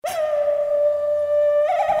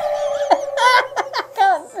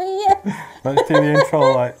Let's do the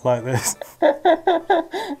intro like this.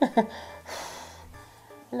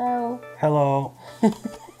 Hello. Hello.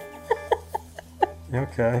 You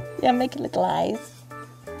okay? Yeah, make little eyes.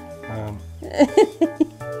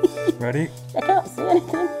 Ready? I can't see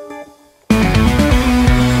anything.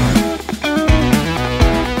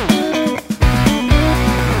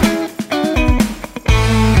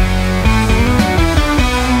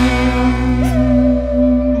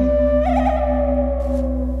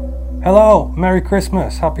 Hello. Merry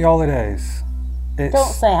Christmas. Happy holidays.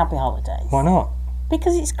 Don't say happy holidays. Why not?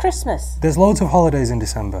 Because it's Christmas. There's loads of holidays in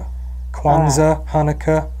December. Kwanzaa,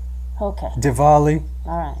 Hanukkah, Okay. Diwali.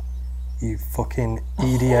 All right. You fucking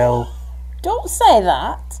EDL. Don't say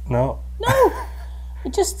that. No. No.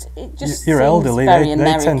 It just You're seems elderly. very They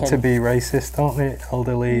American. tend to be racist, don't they?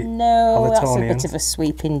 Elderly. No, that's a Halatonians. bit of a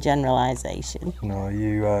sweeping generalisation. No,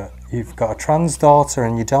 you've got a trans daughter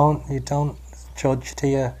and you don't judge, do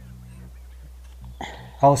you?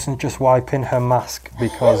 Alison's just wiping her mask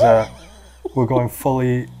because we're going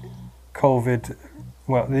fully COVID.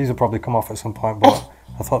 Well, these will probably come off at some point, but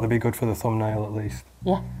I thought they'd be good for the thumbnail at least.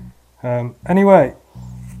 Yeah. Anyway,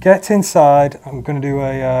 get inside. I'm going to do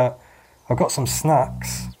I've got some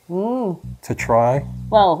snacks to try.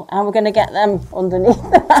 Well, how are we going to get them underneath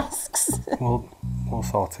the masks? We'll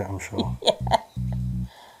sort it, I'm sure. Yeah.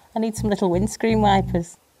 I need some little windscreen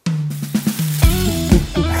wipers.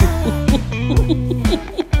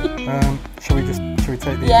 Shall we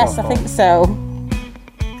take these Yes, off? I think so.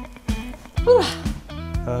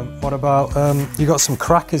 What about, you got some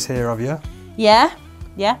crackers here, have you? Yeah.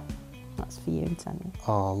 Yeah. That's for you, Tanya.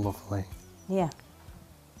 Oh, lovely. Yeah.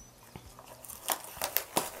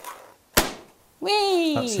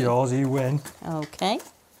 Whee! That's yours, you win. Okay.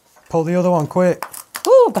 Pull the other one, quick.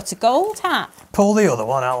 Ooh, I've got a gold hat. Pull the other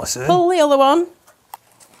one, Alison. Pull the other one.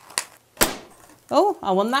 Oh,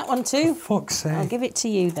 I won that one too. Fuck's sake. I'll give it to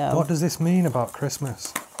you though. What does this mean about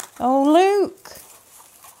Christmas? Oh, Luke.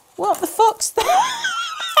 What the fuck's that?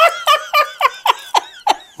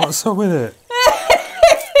 What's up with it?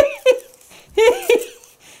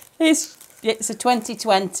 It's a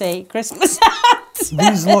 2020 Christmas hat.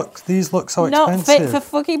 These look so Not expensive. fit for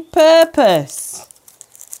fucking purpose.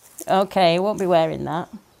 Okay, I won't be wearing that.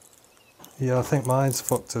 Yeah, I think mine's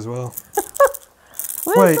fucked as well.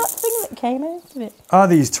 Where's Wait. that thing that came out of it? Are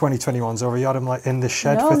these 2021s or you had them like in the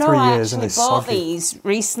shed for 3 years and I they're actually bought soggy? these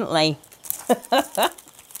recently.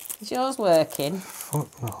 Is yours working?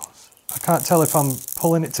 Fuck knows. I can't tell if I'm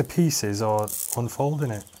pulling it to pieces or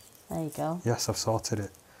unfolding it. There you go. Yes, I've sorted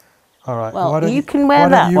it. All right. Well, why don't you can wear why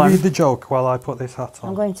that don't you one. read the joke while I put this hat on?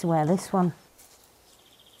 I'm going to wear this one.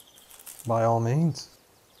 By all means.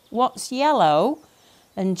 What's yellow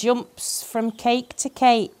and jumps from cake to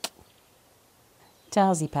cake?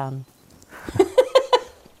 Tarzipan.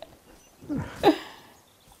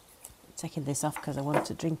 Taking this off because I want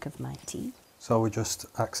a drink of my tea. So we're just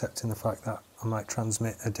accepting the fact that I might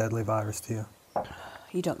transmit a deadly virus to you.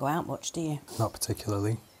 You don't go out much, do you? Not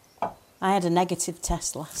particularly. I had a negative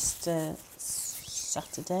test last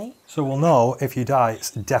Saturday. So we'll know if you die,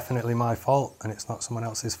 it's definitely my fault and it's not someone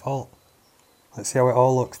else's fault. Let's see how it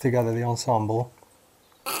all looks together, the ensemble.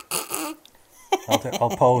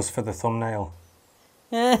 I'll pose for the thumbnail.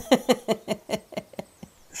 Shall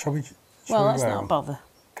we Let's wear not 'em? bother.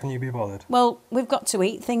 Can you be bothered? Well, we've got to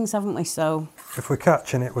eat things, haven't we? So If we're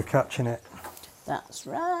catching it, we're catching it. that's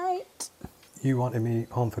right. You wanted me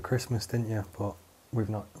home for Christmas, didn't you? But we're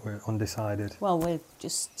undecided. Well, we're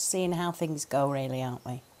just seeing how things go, really, aren't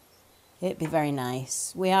we? It'd be very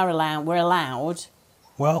nice. We're allowed.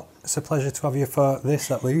 Well, it's a pleasure to have you for this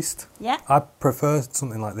at least. Yeah. I prefer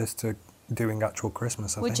something like this to doing actual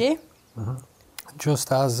Christmas, I Would think. you?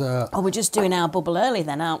 Just as, Oh, we're just doing our bubble early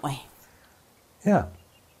then, aren't we? yeah.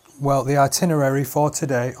 Well, the itinerary for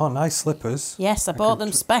today, nice slippers. Yes, I bought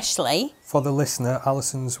them specially. For the listener,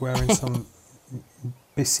 Alison's wearing some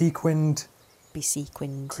besequined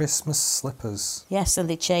Christmas slippers. Yes, and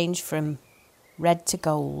they change from red to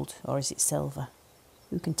gold, or is it silver?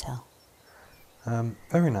 Who can tell?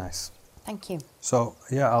 Very nice. Thank you. So,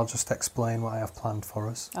 yeah, I'll just explain what I have planned for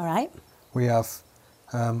us. All right. We have,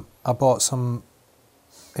 I bought some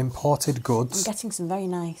imported I'm goods. getting some very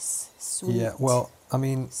nice, sweet. Yeah, well, I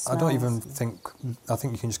mean, I don't even smells. I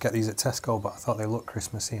think you can just get these at Tesco, but I thought they look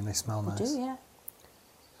Christmassy and they smell They nice. do, yeah.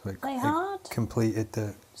 So it They hard? completed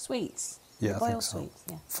the, Sweets. yeah, The I boiled think so. sweets,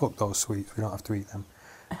 yeah. Fuck those sweets, we don't have to eat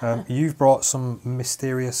them. You've brought some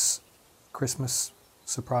mysterious Christmas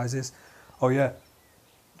surprises. Oh yeah,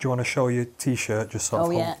 do you want to show your t-shirt just sort of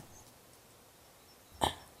Oh, yeah.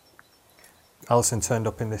 Alison turned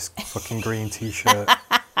up in this fucking green t-shirt,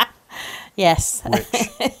 Yes.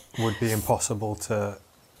 which would be impossible to...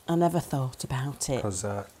 I never thought about it. Because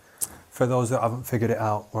for those that haven't figured it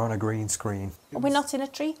out, we're on a green screen. Are we not in a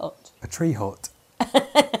tree hut? A tree hut.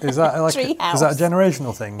 Is that like Tree is that a house.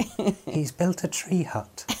 generational thing? He's built a tree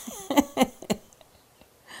hut.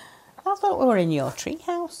 I thought we were in your tree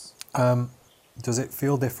house. Does it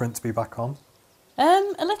feel different to be back on?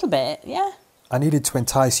 A little bit, yeah. I needed to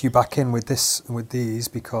entice you back in with these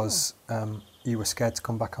because you were scared to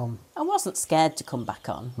come back on. I wasn't scared to come back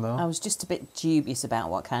on. No? I was just a bit dubious about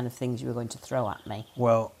what kind of things you were going to throw at me.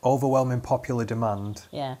 Well, overwhelming popular demand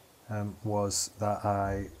Yeah. was that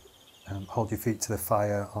I hold your feet to the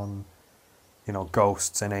fire on,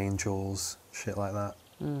 ghosts and angels, shit like that.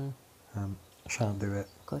 I shan't do it.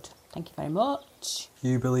 Good. Thank you very much.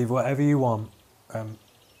 You believe whatever you want.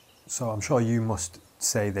 So I'm sure you must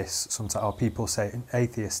say this sometimes, or people say,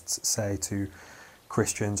 atheists say to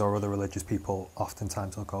Christians or other religious people,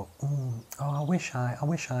 oftentimes they'll go, oh, I wish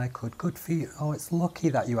I could. Good for you. Oh, it's lucky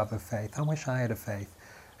that you have a faith. I wish I had a faith.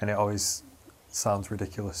 And it always sounds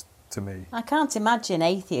ridiculous to me. I can't imagine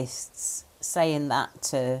atheists saying that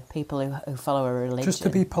to people who follow a religion. Just to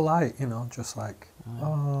be polite, just like,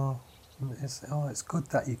 it's good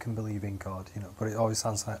that you can believe in God, but it always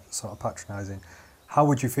sounds like sort of patronising. How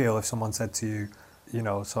would you feel if someone said to you,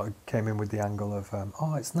 sort of came in with the angle of,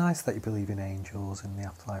 it's nice that you believe in angels and the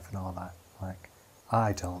afterlife and all that. Like,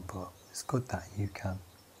 I don't, but it's good that you can.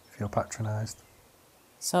 Feel patronised.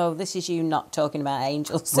 So this is you not talking about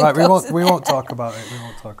angels. Right, we won't talk about it. We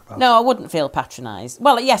won't talk about it. No, I wouldn't feel patronised.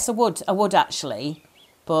 Well, yes, I would. I would actually,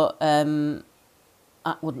 but that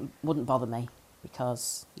wouldn't bother me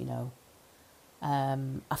because I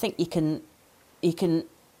think you can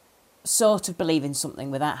sort of believe in something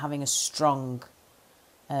without having a strong,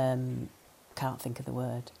 can't think of the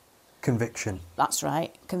word. Conviction. That's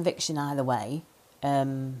right. Conviction either way.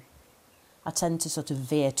 I tend to sort of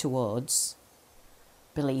veer towards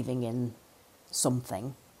believing in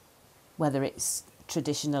something, whether it's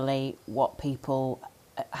traditionally what people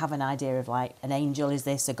have an idea of, like an angel is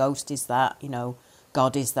this, a ghost is that,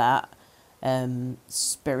 God is that,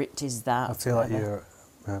 spirit is that. I feel like you're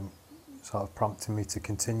sort of prompting me to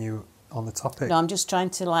continue on the topic. No, I'm just trying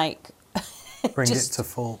to bring it to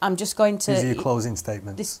full. I'm just going to. These are your closing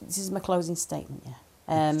statements. This is my closing statement.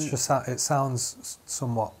 Yeah. It sounds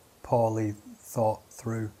somewhat poorly thought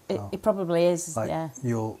through. It probably is. Yeah.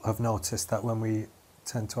 You'll have noticed that when we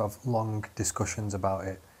tend to have long discussions about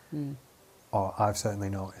it, or I've certainly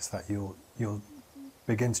noticed that you'll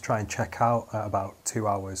begin to try and check out at about 2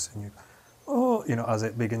 hours, and as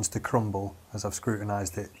it begins to crumble, as I've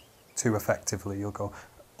scrutinised it too effectively, you'll go,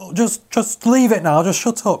 oh, just leave it now, just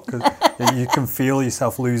shut up, because you can feel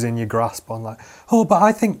yourself losing your grasp on but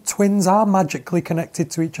I think twins are magically connected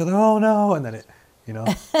to each other. Oh no, and then it,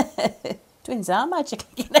 Twins are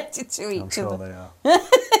magically connected to each I'm sure other. they are.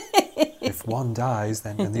 If one dies,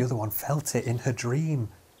 then and the other one felt it in her dream.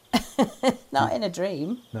 Not in a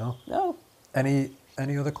dream. No. No. Any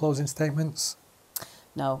other closing statements?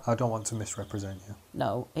 No. I don't want to misrepresent you.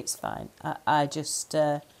 No, it's fine. I just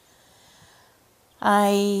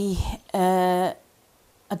I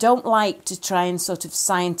don't like to try and sort of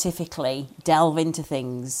scientifically delve into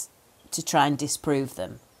things to try and disprove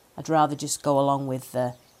them. I'd rather just go along with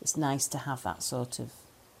it's nice to have that sort of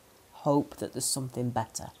hope that there's something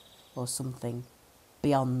better or something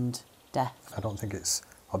beyond death. I don't think it's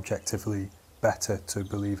objectively better to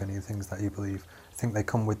believe any of the things that you believe. I think they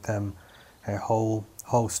come with them a whole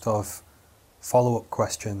host of follow-up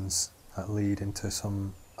questions that lead into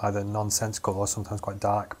some either nonsensical or sometimes quite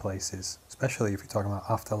dark places, especially if you're talking about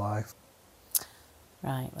afterlife.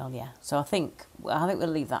 Right, well, yeah. So I think we'll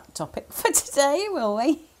leave that topic for today, will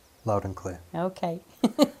we? Loud and clear. Okay.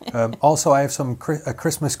 Also, I have a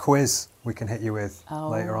Christmas quiz we can hit you with Oh.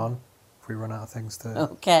 later on if we run out of things to...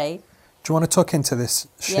 Okay. Do you want to tuck into this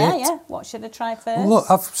shit? Yeah. What should I try first? Well, look,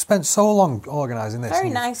 I've spent so long organising this. Very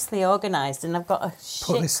and nicely organised, and I've got a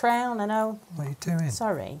shit this- crown, I know. What are you doing?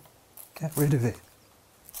 Sorry. Get rid of it.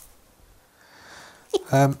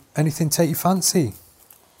 Anything take your fancy?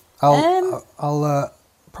 I'll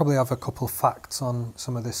probably have a couple of facts on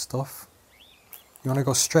some of this stuff. You want to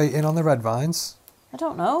go straight in on the red vines? I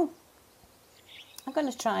don't know. I'm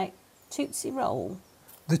going to try Tootsie Roll.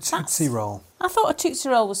 The Tootsie Roll. I thought a Tootsie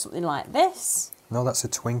Roll was something like this. No, that's a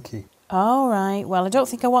Twinkie. All right. Well, I don't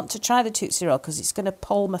think I want to try the Tootsie Roll because it's going to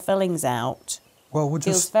pull my fillings out. Well, we'll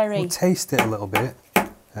taste it a little bit.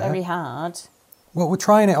 Very hard. Well, we're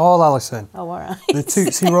trying it all, Alison. Oh, all right. The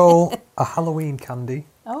Tootsie Roll, a Halloween candy,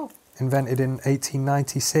 Oh. invented in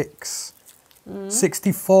 1896.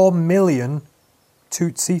 64 million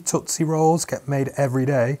Tootsie Rolls get made every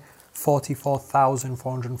day.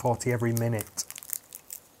 44,440 every minute.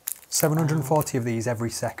 740 of these every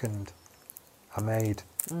second are made.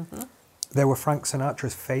 Mm-hmm. They were Frank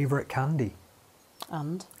Sinatra's favourite candy.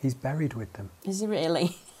 And? He's buried with them. Is he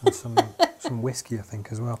really? And some whiskey, I think,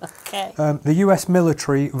 as well. Okay. The US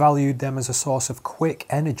military valued them as a source of quick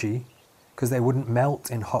energy because they wouldn't melt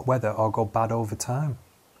in hot weather or go bad over time.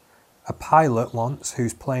 A pilot once,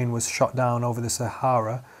 whose plane was shot down over the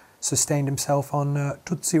Sahara, sustained himself on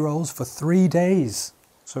Tootsie Rolls for 3 days.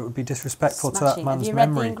 So it would be disrespectful to that Smashing. man's Have you read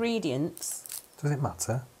the memory. ingredients? Does it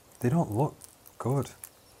matter? They don't look good.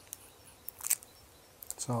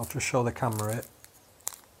 So I'll just show the camera it.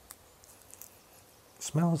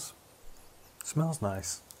 Smells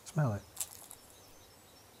nice. Smell it.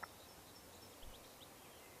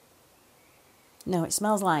 No, it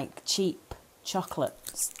smells like cheap chocolate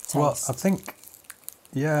taste. Well, I think,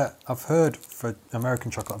 yeah, I've heard for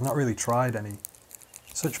American chocolate. I've not really tried any.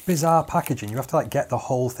 Such bizarre packaging. You have to like get the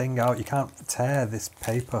whole thing out. You can't tear this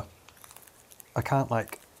paper. I can't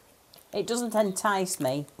like. It doesn't entice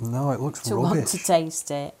me No, it looks to rubbish. want to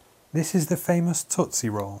taste it. This is the famous Tootsie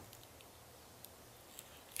Roll.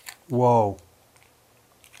 Whoa.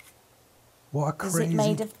 What a Is crazy... it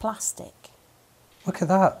made of plastic? Look at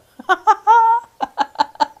that.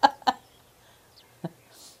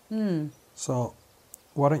 So,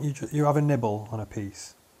 why don't you have a nibble on a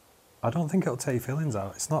piece? I don't think it'll take your fillings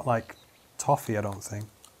out. It's not like toffee, I don't think.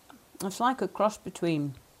 It's like a cross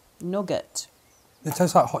between nugget. It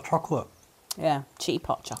tastes like hot chocolate. Yeah, cheap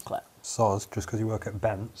hot chocolate. Soz, just because you work at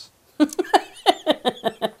Bent's.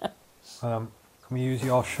 Can we use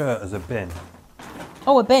your shirt as a bin?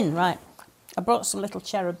 Oh, a bin, right. I brought some little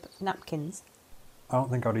cherub napkins. I don't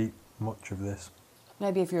think I'd eat much of this.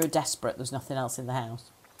 Maybe if you're desperate, there's nothing else in the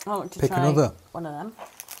house. I want to Pick try another. one of them.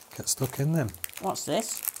 Get stuck in them. What's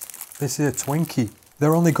this? This is a Twinkie.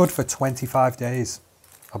 They're only good for 25 days.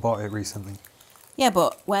 I bought it recently. Yeah,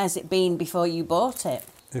 but where's it been before you bought it?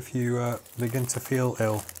 If you begin to feel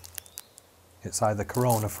ill, it's either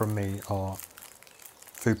corona from me or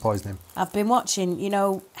food poisoning. I've been watching, you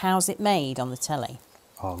know, How's It Made on the telly.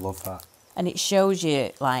 Oh, I love that. And it shows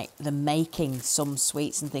you, like, the making some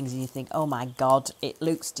sweets and things, and you think, oh my God, it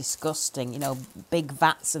looks disgusting. You know, big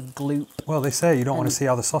vats of gloop. Well, they say you don't want to see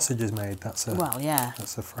how the sausage is made. That's a Yeah.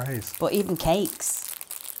 That's a phrase. But even cakes,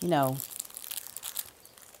 you know,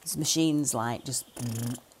 these machines, like, just...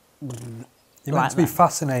 You're Like meant to be that.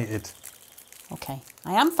 fascinated. Okay.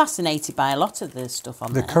 I am fascinated by a lot of the stuff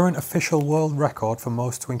on The there. current official world record for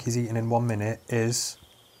most Twinkies eaten in 1 minute is...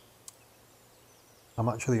 I'm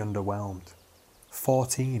actually underwhelmed.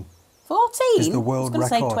 14. 14? is the world I was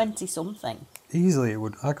going to record. say 20-something. Easily,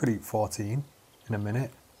 I could eat 14 in a minute.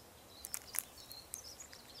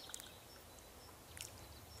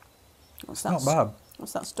 What's Not that? bad.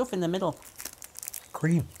 What's that stuff in the middle?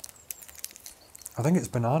 Cream. I think it's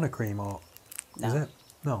banana cream, or is No. it?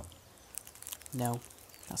 No. No.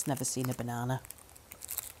 That's never seen a banana.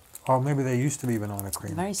 Or maybe they used to be banana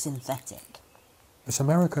cream. Very synthetic. It's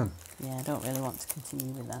American. Yeah, I don't really want to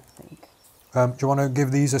continue with that, I think. Do you want to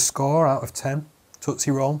give these a score out of 10?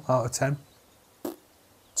 Tootsie Roll out of 10?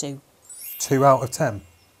 2. 2 out of 10?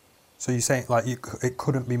 So you're saying like it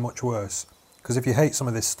couldn't be much worse? Because if you hate some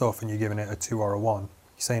of this stuff and you're giving it a 2 or a 1, you're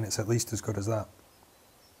saying it's at least as good as that.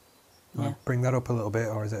 Yeah. Bring that up a little bit,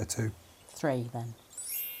 or is it a 2? 3 then.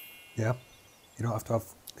 Yeah. You don't have to have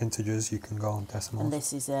integers, you can go on decimals. And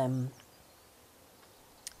this is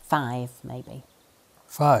 5, maybe.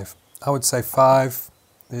 5. I would say 5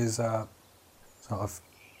 is sort of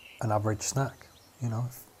an average snack, you know.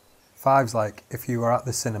 5's like if you were at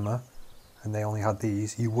the cinema and they only had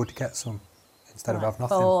these, you would get some instead of Right, have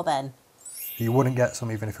nothing. 4 then. You wouldn't get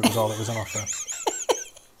some even if it was all that was on offer.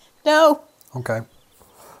 No! Okay.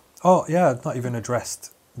 Oh, yeah, I've not even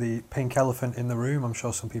addressed the pink elephant in the room. I'm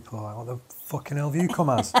sure some people are like, what the fucking hell have you come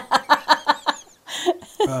as?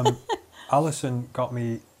 Alison got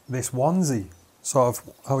me this onesie. Sort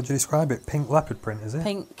of, how would you describe it? Pink leopard print, is it?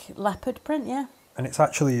 Pink leopard print, yeah. And it's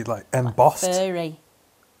actually like embossed. Furry.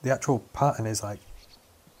 The actual pattern is like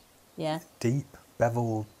Yeah, deep,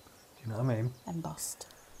 beveled, you know what I mean? embossed.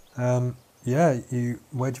 Yeah,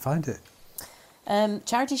 where'd you find it?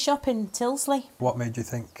 Charity shop in Tilsley. What made you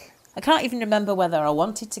think? I can't even remember whether I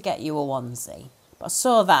wanted to get you a onesie, but I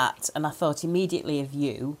saw that and I thought immediately of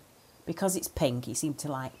you because it's pink. You seem to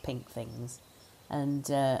like pink things, and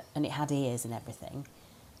it had ears and everything,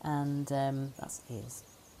 and that's ears.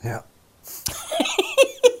 Yeah.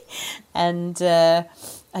 And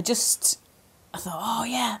I thought, oh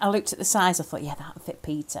yeah. I looked at the size. I thought, yeah, that would fit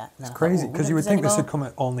Peter. And It's I thought, crazy oh, because you would there's think this any would come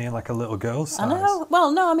only in like a little girl's more. size. I know.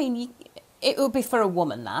 Well, no, I mean, It would be for a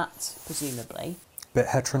woman, that, presumably. Bit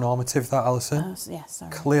heteronormative, that, Alison. Oh, yeah,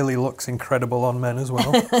 sorry. Clearly looks incredible on men as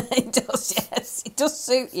well. It does, yes. It does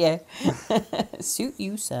suit you. Suit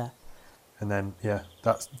you, sir. And then, yeah,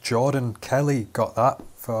 that's Jordan Kelly got that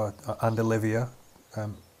for, and Olivia.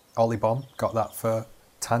 Ollie Bomb got that for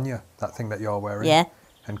Tanya, that thing that you're wearing. Yeah.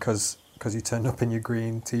 And because you turned up in your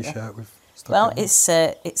green T-shirt with stuff Well, in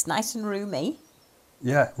it. it's nice and roomy.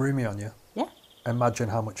 Yeah, roomy on you. Yeah. Imagine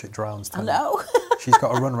how much it drowns, I Tanya. know. She's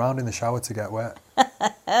got to run around in the shower to get wet.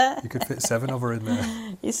 You could fit 7 of her in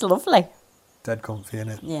there. It's lovely. Dead comfy,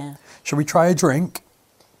 innit? Yeah. Shall we try a drink?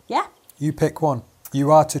 Yeah. You pick one.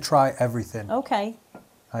 You are to try everything. Okay.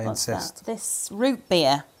 I What's insist. that? This root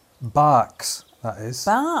beer. Barks, that is.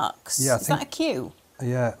 Barks. Yeah, I Is think- that a Q?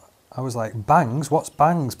 Yeah. I was like, Bangs? What's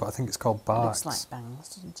Bangs? But I think it's called It Barks. looks like bangs,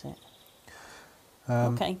 doesn't it?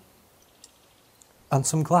 Um, Okay. And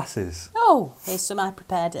some glasses. Oh, here's some I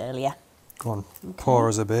prepared earlier. Go on, pour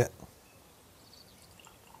us a bit.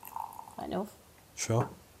 Quite enough. Sure.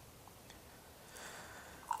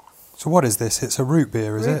 So what is this? It's a root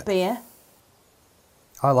beer, is Root it? beer.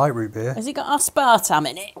 I like root beer. Has it got aspartame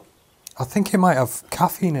in it? I think it might have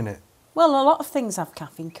caffeine in it. Well, a lot of things have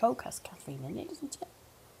caffeine. Coke has caffeine in it, doesn't it?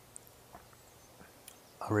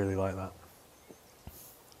 I really like that.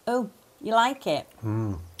 Oh, you like it?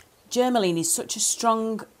 Germaline is such a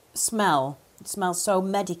strong smell. It smells so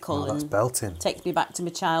medical Oh, that's and belting. takes me back to my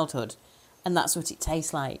childhood. And that's what it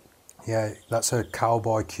tastes like. Yeah, that's a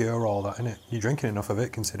cowboy cure-all, that, isn't it? You're drinking enough of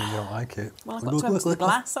it, considering you don't like it. Well, I've got to empty the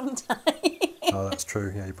glass, haven't I? Oh, that's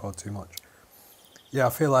true. Yeah, you poured too much. Yeah, I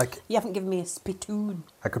feel like You haven't given me a spittoon.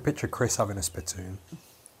 I could picture Chris having a spittoon.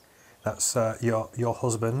 That's your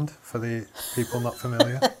husband, for the people not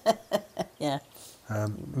familiar. Yeah.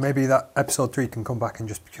 Maybe that episode 3 can come back and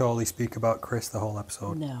just purely speak about Chris the whole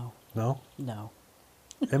episode. No. No? No.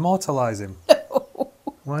 Immortalise him.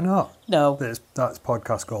 Why not? No. That's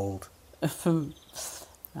podcast gold.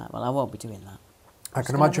 Right, well, I won't be doing that. I Just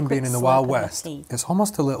can gonna have a imagine being quick in the slurp Wild of my West. tea. It's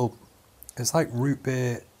almost a little... It's like root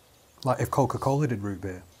beer, like if Coca-Cola did root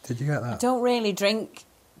beer. Did you get I that? don't really drink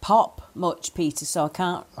pop much, Peter, so I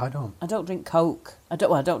can't... I don't. I don't drink Coke. I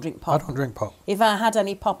don't drink I pop. don't drink pop. If I had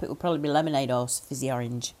any pop, it would probably be lemonade or fizzy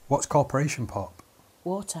orange. What's Corporation Pop?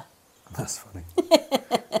 Water. That's funny.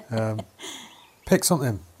 Pick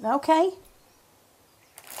something. Okay.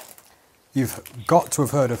 You've got to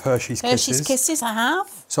have heard of Hershey's Kisses. Hershey's Kisses, I have.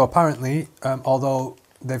 So apparently, although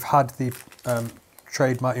they've had the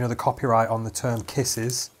trademark, the copyright on the term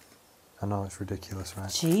kisses, I know it's ridiculous, right?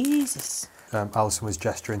 Jesus. Alison was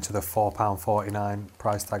gesturing to the £4.49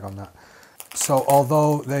 price tag on that. So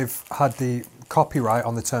although they've had the copyright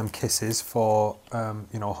on the term kisses for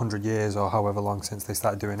 100 years or however long since they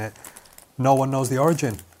started doing it, no one knows the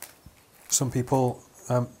origin. Some people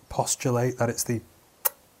postulate that it's the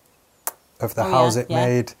of the how's it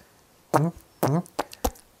made.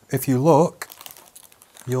 If you look,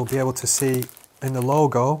 you'll be able to see in the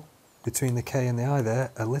logo between the K and the I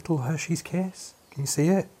there a little Hershey's Kiss. Can you see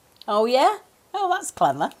it? Oh, yeah? Oh, that's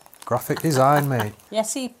clever. Graphic design, mate. Yeah,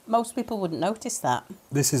 see, most people wouldn't notice that.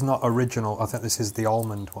 This is not original. I think this is the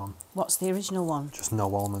almond one. What's the original one? Just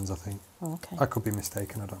no almonds, I think. Oh, okay. I could be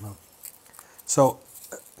mistaken. I don't know. So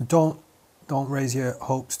don't raise your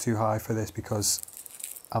hopes too high for this, because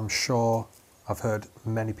I'm sure I've heard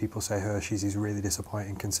many people say Hershey's is really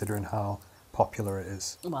disappointing considering how popular it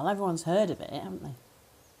is. Well, everyone's heard of it, haven't they?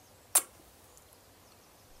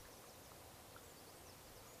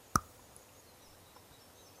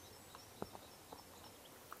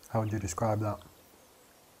 How would you describe that?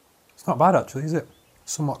 It's not bad actually, is it?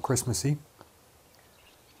 Somewhat Christmassy.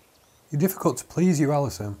 You're difficult to please, you,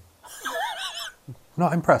 Alison.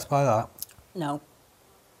 Not impressed by that. No.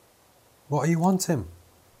 What are you wanting?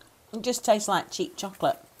 It just tastes like cheap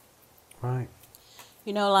chocolate. Right.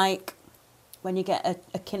 You know, like when you get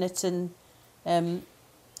a Kinnerton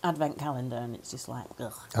advent calendar and it's just like,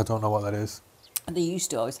 ugh. I don't know what that is. And they used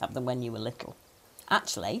to always have them when you were little.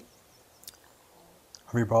 Actually,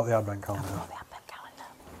 Have you brought the advent calendar? oh, the advent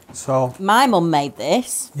calendar. So, My mum made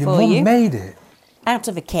this your for mum you made it? out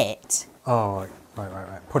of a kit. Oh,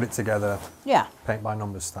 right. Put it together, Yeah. paint by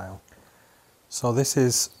numbers style. So this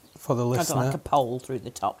is, for the I got listener, like a pole through the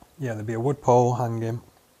top. yeah, there'd be a wood pole hanging,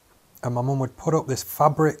 and my mum would put up this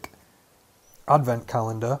fabric advent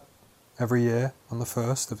calendar every year on the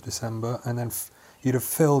 1st of December, and then you'd have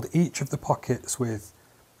filled each of the pockets with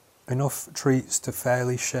enough treats to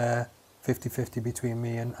fairly share 50-50 between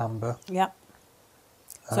me and Amber. Yep.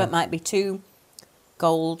 So it might be 2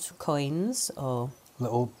 gold coins or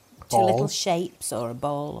Little 2 little balls, shapes or a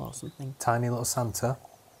ball or something. tiny little Santa.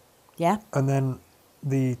 Yeah. And then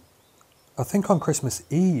the I think on Christmas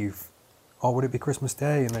Eve, or would it be Christmas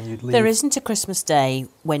Day and then you'd leave? There isn't a Christmas Day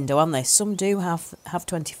window on this. Some do have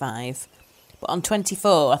 25. But on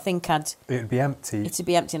 24, I think It'd be empty. it'd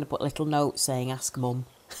be empty and I'd put a little note saying, ask mum.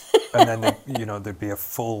 And then, there'd be a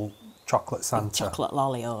full chocolate Santa. Chocolate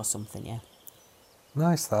lolly or something, yeah.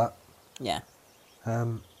 Nice, that. Yeah.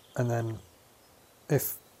 And then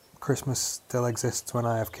if Christmas still exists when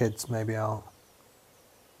I have kids, maybe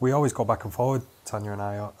we always go back and forward, Tanya and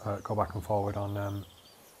I go back and forward on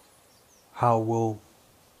how we'll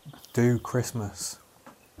do Christmas.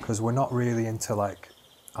 Because we're not really into like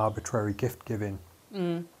arbitrary gift giving.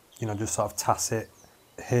 Just sort of tacit,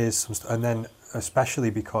 here's some stuff. And then especially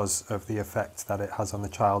because of the effect that it has on the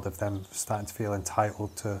child of them starting to feel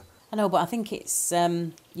entitled to... I know, but I think it's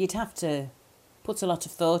you'd have to put a lot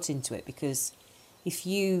of thought into it, because if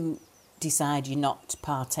you decide you're not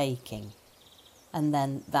partaking, and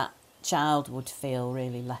then that child would feel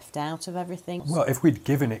really left out of everything. Well, if we'd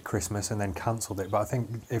given it Christmas and then cancelled it, but I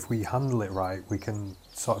think if we handle it right, we can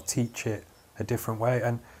sort of teach it a different way.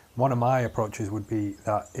 And one of my approaches would be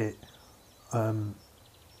that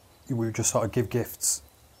we would just sort of give gifts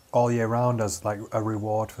all year round as like a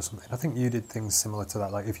reward for something. I think you did things similar to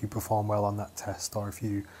that, like if you perform well on that test, or if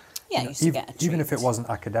you... Yeah, you used to get a treat. Even if it wasn't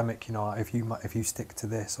academic, if you stick to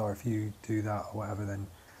this or if you do that or whatever, then...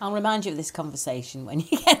 I'll remind you of this conversation when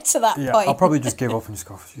you get to that point. I'll probably just give up and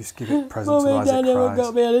just give it presents otherwise it cries. Mum and Dad never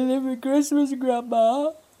got me anything for Christmas,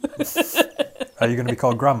 Grandma. Are you going to be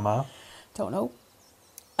called Grandma? Don't know.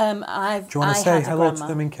 Do you want to say hello to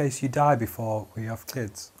them in case you die before we have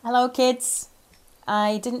kids? Hello, kids.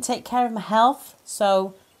 I didn't take care of my health,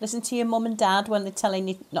 so listen to your mum and dad when they're telling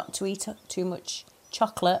you not to eat too much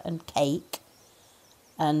chocolate and cake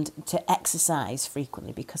and to exercise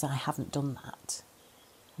frequently, because I haven't done that.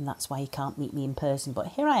 And that's why you can't meet me in person, but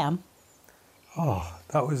here I am. Oh,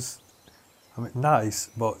 that was nice,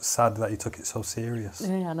 but sad that you took it so serious.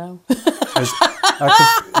 Yeah, I know.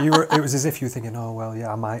 It was as if you were thinking, oh, well,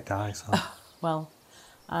 yeah, I might die. So. Well,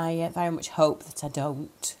 I very much hope that I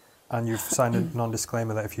don't. And you've signed a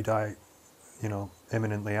non-disclaimer that if you die,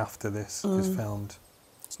 imminently after this is filmed.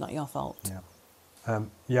 It's not your fault.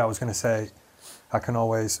 Yeah. I was going to say, I can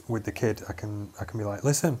always, with the kid, I can be like,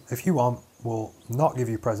 listen, if you want, we'll not give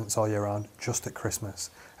you presents all year round, just at Christmas.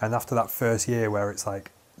 And after that first year where it's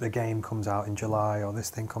like, the game comes out in July or this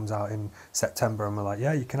thing comes out in September and we're like,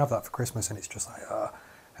 yeah, you can have that for Christmas, and it's just like,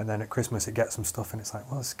 and then at Christmas it gets some stuff and it's like,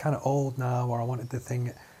 well, it's kind of old now, or I wanted the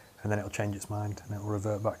thing, and then it'll change its mind and it'll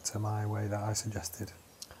revert back to my way that I suggested.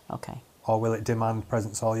 Okay. Or will it demand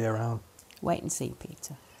presents all year round? Wait and see,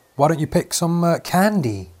 Peter. Why don't you pick some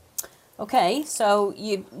candy? Okay, so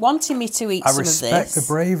you wanted me to eat some of this. I respect the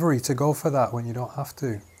bravery to go for that when you don't have to.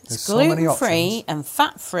 There's it's so many options. gluten-free and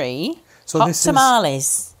fat-free. So hot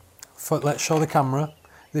tamales. Let's show the camera.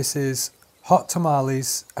 This is Hot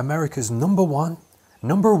Tamales, America's number one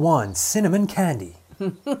cinnamon candy.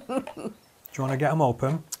 Do you want to get them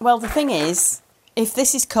open? Well, the thing is, if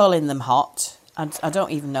this is calling them hot, I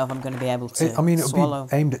don't even know if I'm going to be able to it'll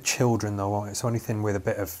be aimed at children though, won't it? So anything with a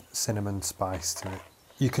bit of cinnamon spice to it.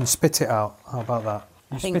 You can spit it out. How about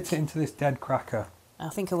that? Spit it into this dead cracker. I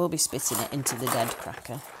think I will be spitting it into the dead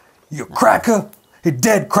cracker. You cracker! You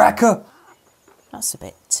dead cracker! That's a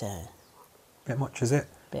bit... Bit much, is it?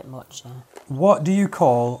 Bit much, yeah. What do you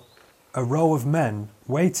call a row of men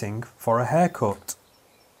waiting for a haircut?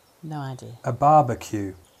 No idea. A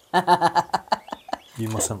barbecue. You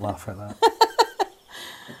mustn't laugh at that.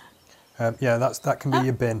 That can be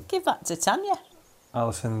your bin. Give that to Tanya.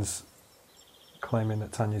 Alison's claiming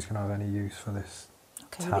that Tanya's going to have any use for this.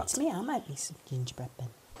 Okay, give it to me. I might be some gingerbread bin.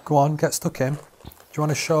 Go on, get stuck in. Do you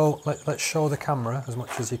want to show... Let's show the camera as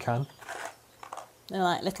much as you can. They're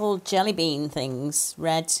like little jelly bean things,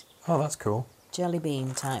 red. Oh, that's cool. Jelly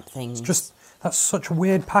bean type things. That's such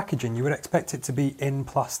weird packaging. You would expect it to be in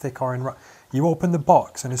plastic or in... You open the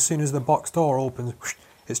box, and as soon as the box door opens,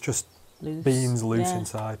 it's just loose. Beans loose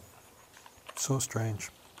inside. So strange.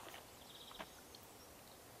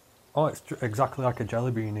 Oh, it's exactly like a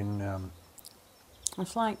jelly bean in...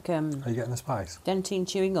 It's like... Are you getting the spice? Dentine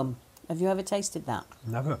chewing gum. Have you ever tasted that?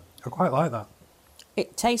 Never. I quite like that.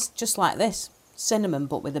 It tastes just like this. Cinnamon,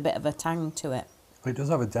 but with a bit of a tang to it. It does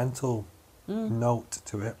have a dental note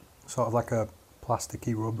to it. Sort of like a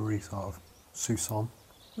plasticky, rubbery sort of soupçon.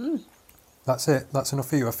 That's it. That's enough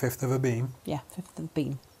for you, a fifth of a bean? Yeah, fifth of a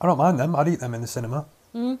bean. I don't mind them. I'd eat them in the cinema.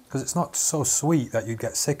 Because it's not so sweet that you'd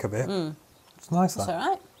get sick of it. It's nice, that. That's all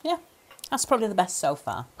right. Yeah. That's probably the best so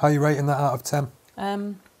far. How are you rating that out of 10?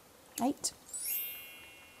 8.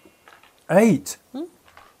 8?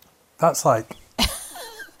 That's like...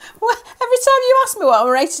 Well, every time you ask me what I'm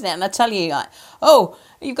rating it, and I tell you, like, oh,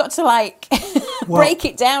 you've got to, like, break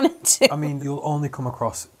it down into... I mean, you'll only come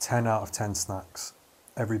across 10 out of 10 snacks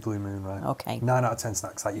every blue moon, right? Okay. 9 out of 10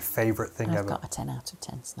 snacks, like your favourite thing I've ever. got a 10 out of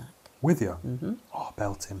 10 snack. With you? Mm-hmm. Oh,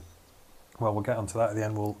 belting. Well, we'll get onto that at the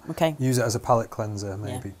end. We'll Okay. use it as a palate cleanser,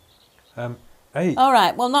 maybe. 8. All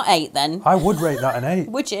right, well, not 8 then. I would rate that an 8.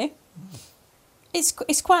 Would you?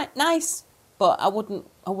 It's quite nice, but I wouldn't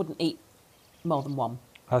eat more than one.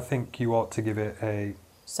 I think you ought to give it a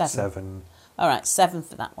 7. All right, 7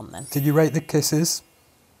 for that one then. Did you rate the kisses?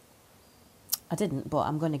 I didn't, but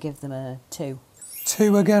I'm going to give them a 2.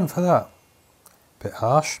 2 again for that. Bit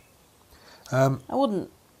harsh. I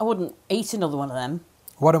wouldn't eat another one of them.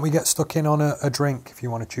 Why don't we get stuck in on a drink if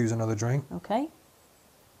you want to choose another drink? Okay.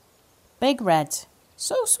 Big Red.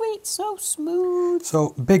 So sweet, so smooth. So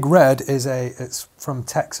Big Red it's from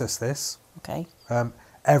Texas, this. Okay.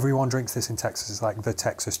 Everyone drinks this in Texas. It's like the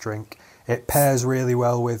Texas drink. It pairs really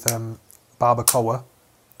well with barbacoa.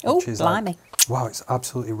 Oh, which is blimey. Wow, it's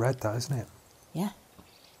absolutely red, that, isn't it? Yeah.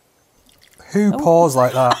 Who pours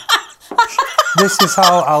like that? This is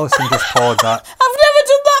how Alison just poured that. I've never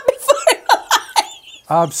done that before in my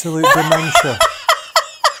life. Absolute dementia.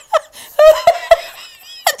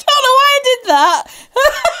 I don't know why I did that.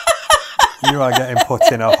 You are getting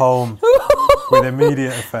put in a home with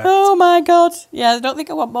immediate effect. Oh my God. Yeah, I don't think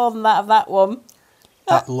I want more than that of that one.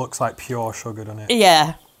 That looks like pure sugar, doesn't it?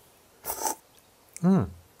 Yeah.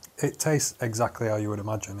 It tastes exactly how you would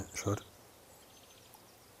imagine it should.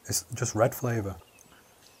 It's just red flavour.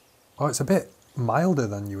 Oh, it's a bit milder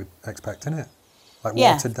than you would expect, isn't it? Like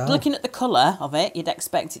Yeah, watered down. looking at the colour of it, you'd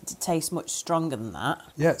expect it to taste much stronger than that.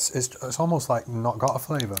 Yeah, it's almost like not got a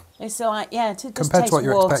flavour. It's like, yeah, to just Compared taste to what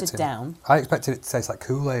you're watered expecting. down. I expected it to taste like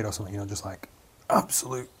Kool-Aid or something, just like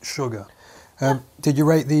absolute sugar. Did you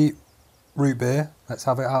rate the root beer? Let's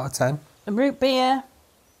have it out of 10. And root beer,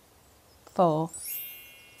 4,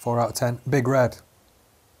 4 out of 10. Big Red.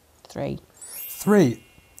 3. 3.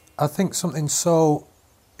 I think something so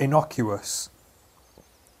innocuous.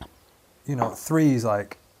 3 is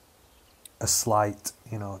like a slight,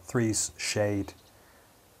 3's shade.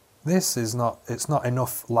 This is not, it's not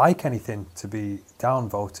enough like anything to be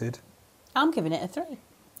downvoted. I'm giving it a 3.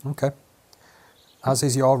 Okay. As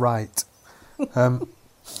is your right. I'm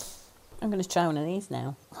going to try one of these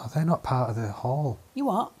now. Oh, they're not part of the haul. You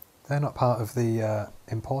what? They're not part of the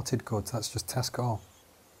imported goods. That's just Tesco.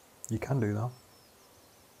 You can do that.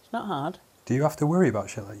 It's not hard. Do you have to worry about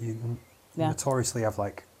shit like you Yeah. notoriously have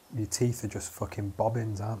like your teeth are just fucking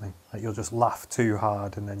bobbins, aren't they? Like you'll just laugh too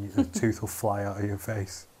hard and then your tooth will fly out of your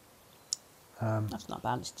face. That's not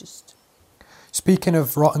bad, it's just... Speaking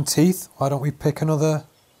of rotten teeth, why don't we pick another?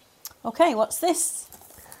 Okay, what's this?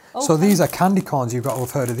 So Okay. these are candy corns. You've got to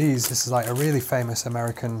have heard of these. This is like a really famous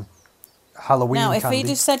American Halloween Now, if candy. we'd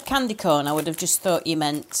have said candy corn, I would have just thought you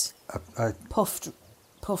meant puffed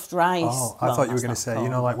rice. Oh, I Well, thought you were that's going not to say,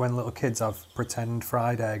 corn. like when little kids have pretend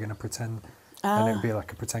fried egg and a pretend, and it'd be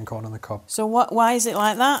like a pretend corn on the cob. So why is it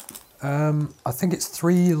like that? I think it's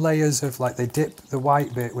 3 layers of like they dip the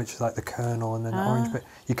white bit, which is like the kernel, and then the orange bit.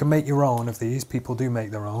 You can make your own of these. People do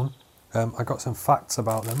make their own. I got some facts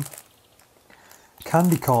about them.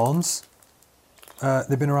 Candy corns.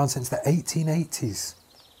 They've been around since the 1880s.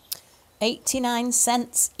 89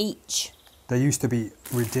 cents each. They used to be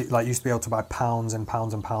used to be able to buy pounds and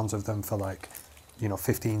pounds and pounds of them for like,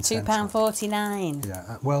 15 cents. £2.49.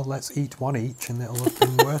 Yeah. Well, let's eat one each, and it'll have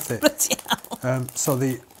been worth it. Bloody hell. So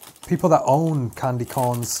the people that own candy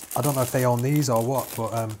corns, I don't know if they own these or what,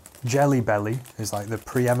 but Jelly Belly is like the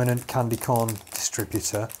preeminent candy corn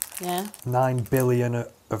distributor. Yeah. 9 billion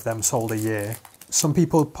of them sold a year. Some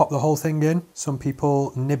people pop the whole thing in. Some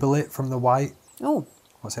people nibble it from the white. Oh,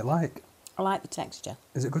 What's it like? I like the texture.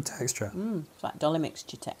 Is it good texture? It's like dolly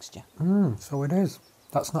mixture texture. So it is.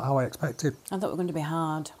 That's not how I expected. I thought it was going to be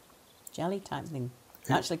hard. Jelly type thing.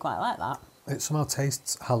 I actually quite like that. It somehow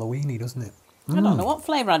tastes Halloweeny, doesn't it? I don't know what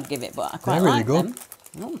flavour I'd give it, but I quite They're really like good.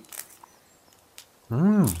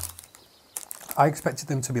 them. I expected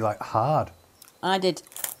them to be like hard. I did,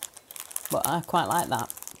 but I quite like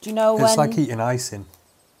that. Do you know It's when... like eating icing.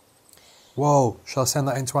 Whoa, shall I send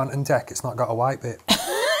that into Ant and Dec? It's not got a white bit.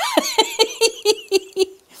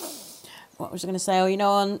 What was I going to say? Oh,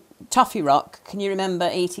 on Toffee Rock, can you remember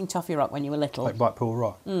eating Toffee Rock when you were little? Like Blackpool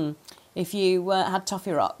Rock. If you had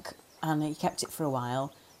Toffee Rock and you kept it for a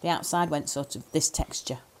while, the outside went sort of this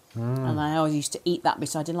texture. And I always used to eat that bit,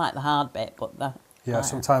 so I didn't like the hard bit, but the... Yeah,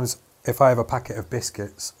 sometimes if I have a packet of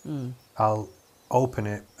biscuits, I'll open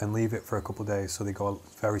it and leave it for a couple of days so they go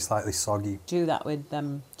very slightly soggy. Do that with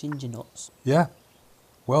ginger nuts. Yeah.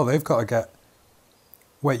 Well, they've got to get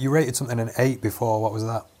Wait, you rated something an 8 before. What was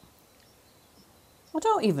that? I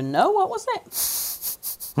don't even know. What was it?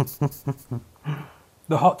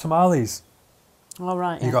 The hot tamales. All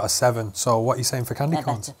right. You Yeah. got a 7. So what are you saying for candy They're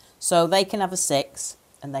corns? better. So they can have a 6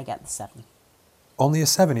 and they get the 7. Only a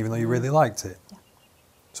 7, even though you really liked it? Yeah.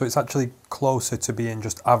 So it's actually closer to being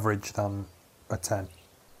just average than a 10.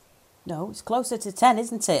 No, it's closer to 10,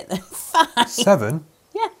 isn't it? 5. 7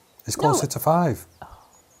 Yeah. is No. closer to 5. I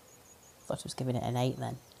thought I was giving it an 8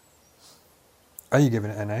 then. Are you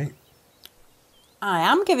giving it an 8? I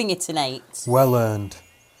am giving it an 8. Well earned.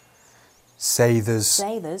 Sathers.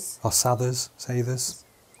 Sathers. Or Sathers. Sathers.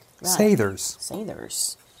 Right. Sathers.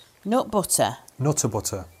 Sathers. Nut butter. Nutter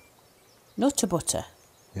butter. Nutter butter.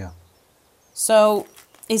 Yeah. So,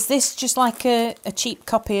 is this just like a cheap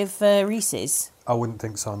copy of Reese's? I wouldn't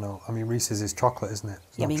think so, no. I mean, Reese's is chocolate, isn't it?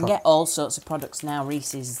 It's Yeah, not we can get all sorts of products now.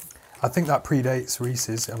 Reese's. I think that predates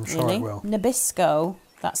Reese's. I'm sure Really? it will. Nabisco.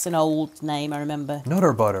 That's an old name, I remember.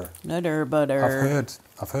 Nutter butter. Nutter butter.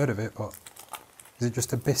 I've heard of it, but is it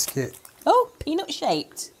just a biscuit? Oh, peanut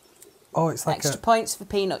shaped. Oh, it's like Extra points for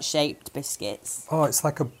peanut shaped biscuits. it's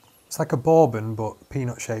like a bourbon, but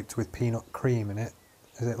peanut shaped with peanut cream in it.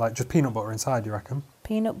 Is it like just peanut butter inside? You reckon?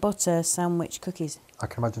 Peanut butter sandwich cookies. I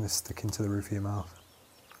can imagine this sticking to the roof of your mouth.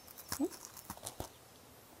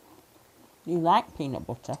 You like peanut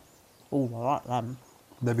butter? Oh, I like them.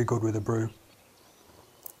 They'd be good with a brew.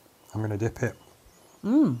 I'm gonna dip it.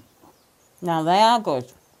 Now they are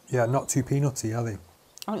good. Yeah, not too peanutty, are they?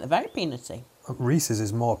 I think they're very peanutty. Reese's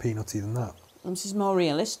is more peanutty than that. This is more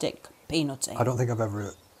realistic peanutty. I don't think I've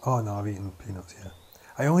ever. Oh no, I've eaten peanuts. Yeah,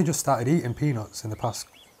 I only just started eating peanuts in the past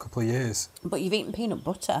couple of years. But you've eaten peanut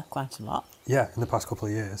butter quite a lot. Yeah, in the past couple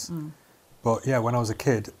of years. But yeah, when I was a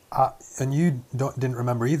kid, and you didn't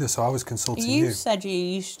remember either, so I was consulting you. You said you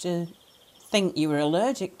used to think you were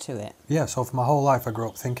allergic to it. Yeah, so for my whole life I grew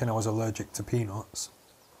up thinking I was allergic to peanuts.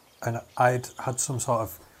 And I'd had some sort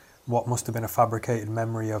of, what must have been a fabricated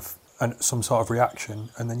memory of some sort of reaction.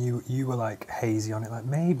 And then you were like hazy on it, like,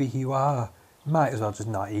 maybe you are. Might as well just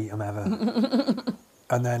not eat them ever.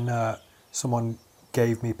 And then someone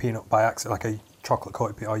gave me peanut by accident, like a chocolate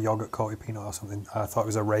coated peanut or yogurt coated peanut or something. I thought it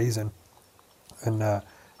was a raisin. And I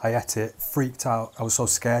ate it, freaked out. I was so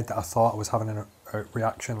scared that I thought I was having a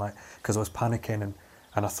reaction, like, because I was panicking,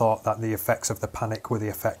 and I thought that the effects of the panic were the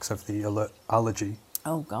effects of the allergy.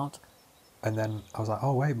 Oh, God. And then I was like,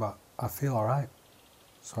 oh wait, but I feel all right.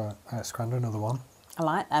 So I scanned another one. I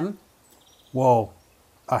like them. Whoa,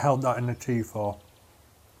 I held that in the tea for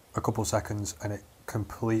a couple seconds and it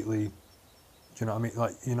completely, do you know what I mean?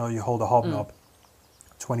 Like, you know, you hold a hobnob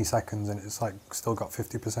 20 seconds and it's like still got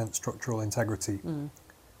 50% structural integrity.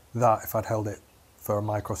 That, if I'd held it for a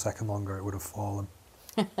microsecond longer, it would have fallen.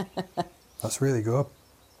 That's really good.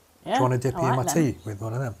 Yeah, Do you want to dip I in my like them. tea with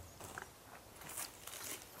one of them?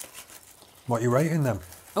 What are you rating them?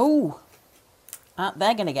 Oh,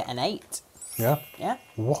 they're going to get an 8. Yeah? Yeah.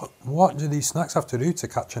 What do these snacks have to do to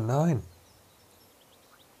catch a 9?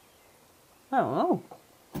 I don't know.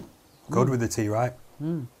 Good with the tea, right? I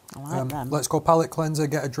like them. Let's go palate cleanser,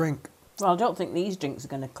 get a drink. Well, I don't think these drinks are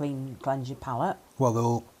going to cleanse your palate. Well,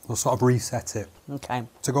 they'll sort of reset it. Okay.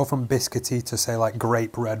 To go from biscuity to, say, like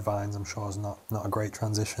grape red vines, I'm sure is not a great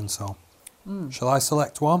transition, so. Shall I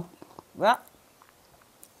select one? Yeah.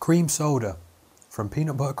 Cream soda. From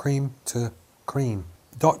peanut butter cream to cream.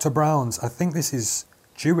 Dr. Brown's, I think this is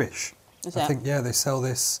Jewish. Is I it? think, yeah, they sell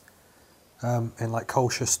this in like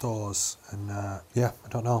kosher stores. And yeah, I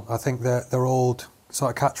don't know. I think their old sort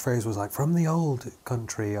of catchphrase was like, from the old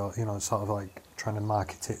country, or, you know, sort of like trying to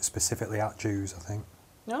market it specifically at Jews, I think.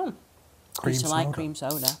 No. I Cream used to like soda. cream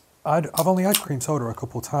soda. I've only had cream soda a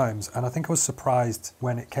couple of times, and I think I was surprised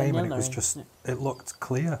when it came and it was Vanilla, just, isn't it looked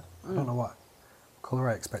clear. I don't know what colour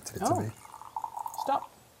I expected it to Oh. be.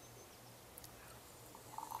 Stop.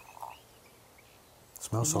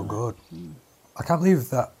 Smells so good. I can't believe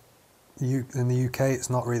that in the UK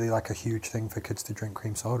it's not really like a huge thing for kids to drink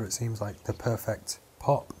cream soda. It seems like the perfect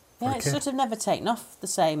pop for Yeah, a it's kid. sort of never taken off the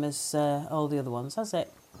same as all the other ones, has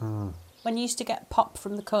it? When you used to get pop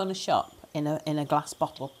from the corner shop in a glass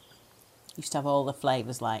bottle, used to have all the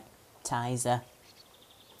flavours like Tizer,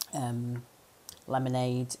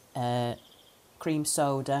 lemonade, cream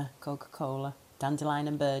soda, Coca-Cola, dandelion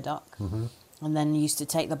and burdock. And then you used to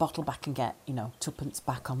take the bottle back and get, you know, tuppence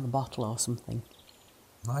back on the bottle or something.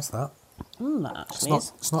 Nice that. That actually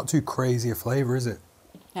is. It's not too crazy a flavour, is it?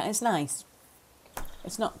 Yeah, it's nice.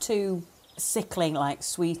 It's not too sickly, like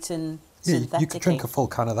sweet and Yeah, synthetic. you could drink a full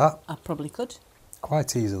can of that I probably could.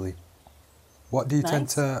 quite easily. What do you tend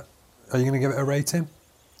Nice. to... Are you going to give it a rating?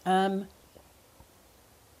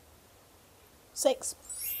 6.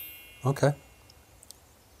 Okay.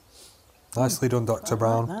 Nicely done, Dr.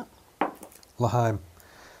 Brown. Like L'chaim.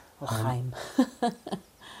 that.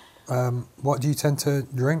 L'chaim. What do you tend to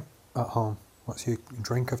drink at home? What's your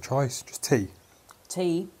drink of choice? Just tea?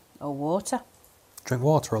 Tea or water. Drink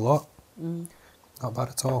water a lot? Not bad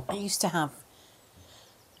at all. I used to have,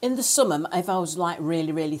 in the summer, if I was like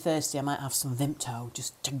really, really thirsty, I might have some Vimto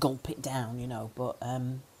just to gulp it down, you know, but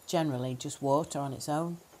generally just water on its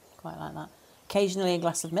own. Quite like that. Occasionally a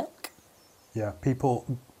glass of milk. Yeah,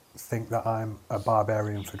 people think that I'm a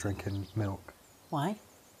barbarian for drinking milk. Why?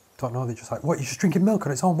 Don't know, they're just like, what, you're just drinking milk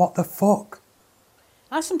on its own? What the fuck?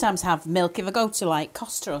 I sometimes have milk, if I go to like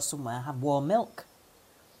Costa or somewhere, I have warm milk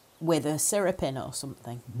with a syrup in or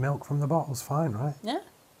something. Milk from the bottle's fine, right? Yeah.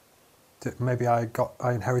 Maybe I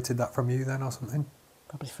inherited that from you then or something?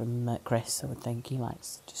 Probably from Chris, I would think. He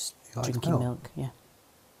likes just He likes drinking milk. Yeah.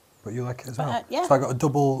 But you like it as But, well? yeah. So I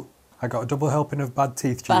got a double helping of bad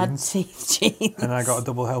teeth Bad jeans. teeth jeans. And I got a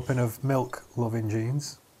double helping of milk loving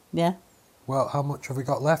jeans. Yeah. Well, how much have we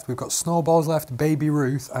got left? We've got Snowballs left, Baby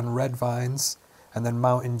Ruth and Red Vines, and then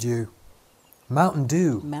Mountain Dew. Mountain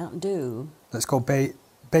Dew. Mountain Dew. Let's go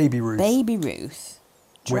Baby Ruth. Baby Ruth.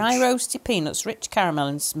 Dry Which- roasted peanuts, rich caramel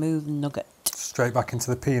and smooth nugget. Straight back into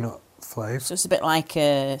the peanut flavour. So it's a bit like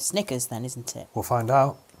Snickers then, isn't it? We'll find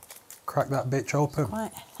out. Crack that bitch open.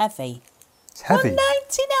 Quite heavy. It's heavy.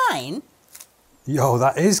 $1.99? Yo,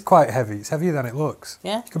 that is quite heavy. It's heavier than it looks.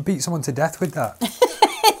 Yeah. You could beat someone to death with that.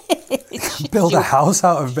 You could build a house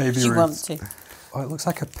out of Baby Do you Ruth. want to? Oh, it looks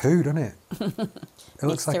like a poo, doesn't it? It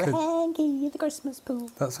looks like Mr. a... Hanky, the Christmas poo.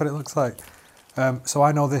 That's what it looks like. So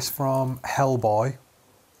I know this from Hellboy.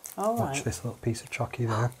 All Watch right. this little piece of chocky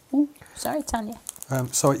there. Ooh, sorry, Tanya.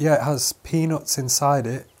 So yeah, it has peanuts inside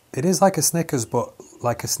it. It is like a Snickers, but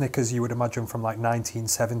like a Snickers you would imagine from like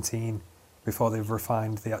 1917, before they've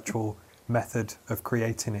refined the actual method of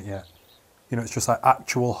creating it yet. You know, it's just like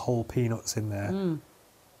actual whole peanuts in there.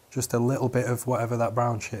 Just a little bit of whatever that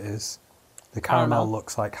brown shit is. The caramel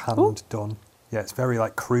looks like hand done. Yeah, it's very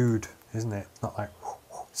like crude, isn't it? It's not like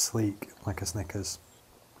sleek like a Snickers.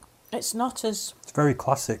 It's not as very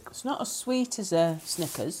classic. It's not as sweet as a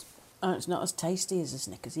Snickers, and it's not as tasty as a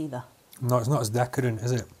Snickers either. No, it's not as decadent,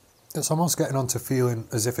 is it? It's almost getting on to feeling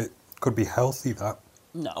as if it could be healthy, that,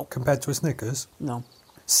 No. compared to a Snickers. No.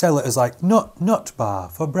 Sell it as like, nut bar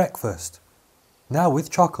for breakfast. Now with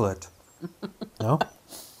chocolate. No?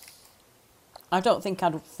 I don't think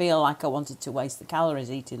I'd feel like I wanted to waste the calories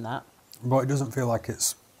eating that. But it doesn't feel like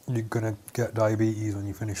you're going to get diabetes when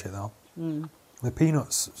you finish it, though. The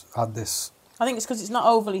peanuts add this... I think it's because it's not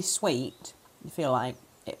overly sweet. You feel like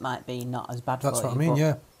it might be not as bad That's for you. what I mean, but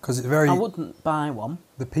yeah. Because it's very... I wouldn't buy one.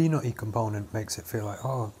 The peanutty component makes it feel like,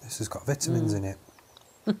 oh, this has got vitamins in it.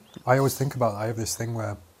 I always think about that. I have this thing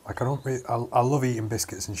where, like, I love eating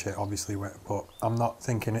biscuits and shit, obviously, but I'm not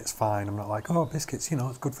thinking it's fine. I'm not like, oh, biscuits,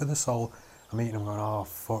 it's good for the soul. I'm eating them going, oh,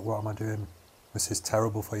 fuck, what am I doing? This is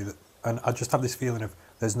terrible for you. And I just have this feeling of,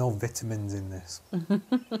 there's no vitamins in this.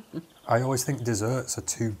 I always think desserts are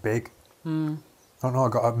too big. I don't know, I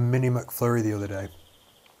got a mini McFlurry the other day.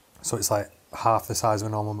 So it's like half the size of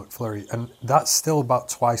a normal McFlurry. And that's still about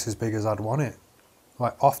twice as big as I'd want it.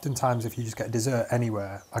 Like, oftentimes, if you just get dessert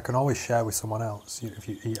anywhere, I can always share with someone else. If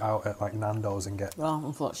you eat out at, like, Nando's and get... Well,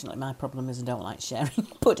 unfortunately, my problem is I don't like sharing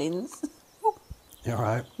puddings. You're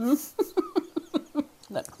right.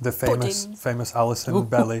 Look, The puddings. famous Alison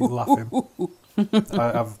Belly laughing.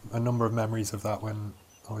 I have a number of memories of that when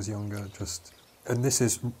I was younger. And this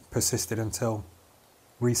has persisted until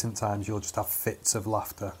recent times. You'll just have fits of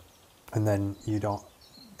laughter, and then you don't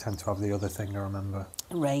tend to have the other thing I remember.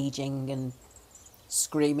 Raging and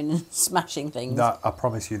screaming and smashing things. That, I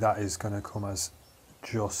promise you, that is going to come as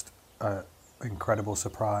just an incredible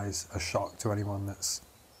surprise, a shock to anyone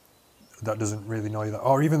that doesn't really know you,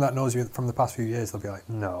 or even that knows you from the past few years. They'll be like,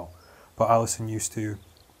 no. But Alison used to...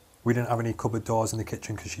 We didn't have any cupboard doors in the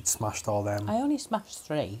kitchen because she'd smashed all them. I only smashed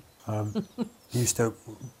 3. Used to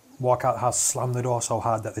walk out the house, slam the door so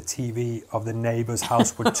hard that the TV of the neighbour's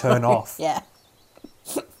house would turn off. Yeah.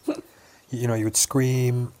 You would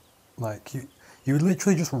scream, like you would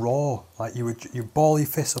literally just roar, like you ball your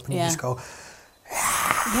fists up and you just go.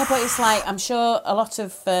 Yeah, but it's like, I'm sure a lot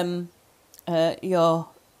of your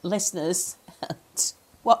listeners and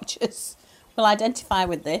watchers will identify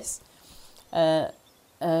with this.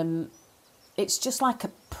 It's just like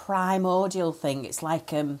a primordial thing. It's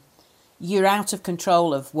like you're out of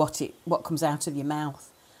control of what comes out of your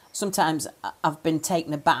mouth. Sometimes I've been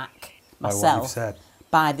taken aback myself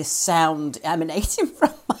by this sound emanating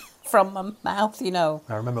from my mouth,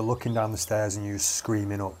 I remember looking down the stairs and you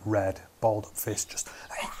screaming up, red, balled up fist,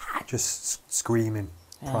 just screaming.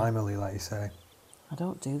 Yeah. primarily, like you say. I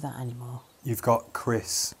don't do that anymore. You've got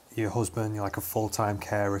Chris, your husband, you're like a full-time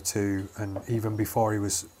carer too, and even before he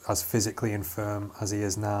was as physically infirm as he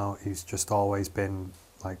is now, he's just always been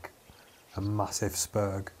like a massive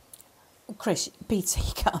spurg. Chris, Peter,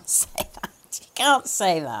 you can't say that. You can't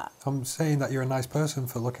say that. I'm saying that you're a nice person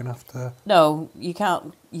for looking after... No, you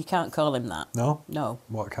can't. You can't call him that. No? No.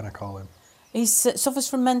 What can I call him? He suffers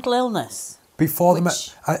from mental illness. Before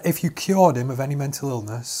Which- if you cured him of any mental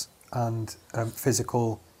illness and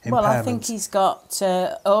physical impairment, Well, I think he's got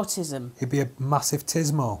autism. he'd be a massive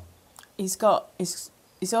tismo. He's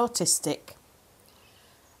autistic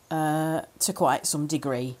to quite some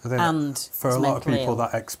degree, I think and for he's a lot of mentally people ill.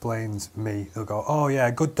 that explains me. They'll go, oh yeah,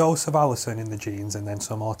 a good dose of Alison in the genes and then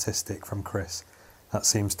some autistic from Chris. That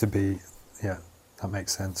seems to be, yeah, that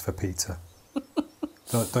makes sense for Peter.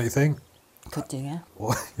 don't you think? Could do, yeah.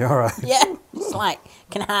 Well, you're all right. Yeah, it's like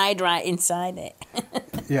can hide right inside it.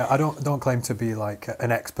 Yeah, I don't claim to be like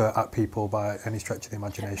an expert at people by any stretch of the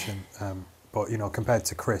imagination. But you know, compared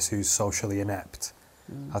to Chris, who's socially inept,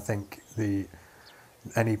 I think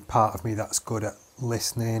any part of me that's good at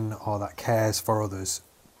listening or that cares for others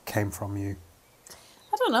came from you.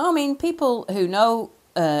 I don't know. I mean, people who know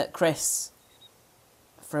Chris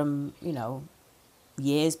from,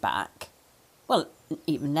 years back, well,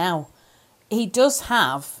 even now, he does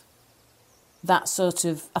have that sort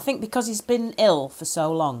of... I think because he's been ill for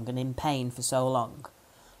so long and in pain for so long,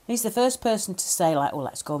 he's the first person to say, like, well,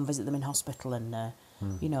 let's go and visit them in hospital and,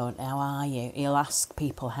 how are you? He'll ask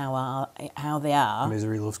people how they are.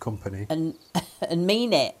 Misery loves company. And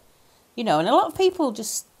mean it. And a lot of people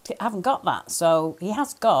just haven't got that. So he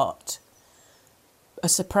has got a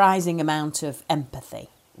surprising amount of empathy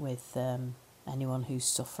with anyone who's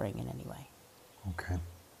suffering in any way. Okay.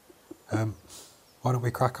 Why don't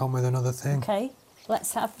we crack on with another thing? Okay,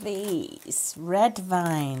 let's have these red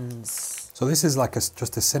vines. So this is like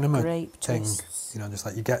just a cinema Grape thing. twists. Just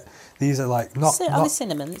like you get, these are like not Are they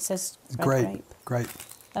cinnamon? It says red grape.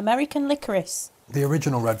 American licorice. The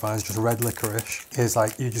original red vine is just red licorice. Is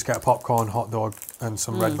like you just get a popcorn, hot dog, and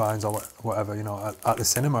some red vines or whatever. At the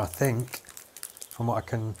cinema, I think, from what I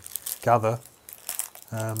can gather.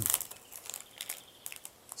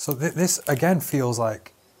 So this again feels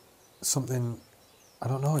like something. I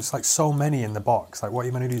don't know. It's like so many in the box. Like what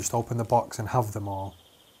you're going to do? Just open the box and have them all.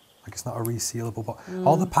 Like it's not a resealable box.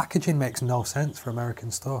 All the packaging makes no sense for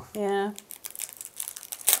American stuff. Yeah.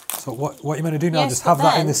 So what you're going to do now? Yes, just but have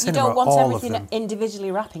that in then the cinema. You don't want all of everything them.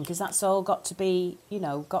 individually wrapping because that's all got to be,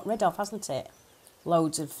 got rid of, hasn't it?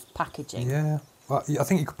 Loads of packaging. Yeah. Well, I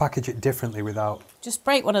think you could package it differently without. Just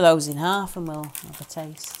break one of those in half and we'll have a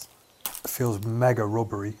taste. It feels mega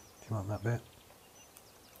rubbery. Do you want that bit?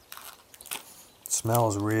 It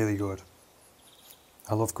smells really good.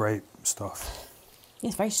 I love grape stuff. Yeah,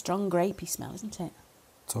 it's a very strong grapey smell, isn't it?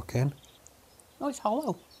 Tuck in. Oh, it's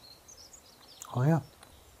hollow. Oh yeah.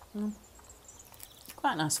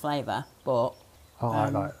 Quite a nice flavour, but... I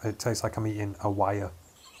like that. It tastes like I'm eating a wire.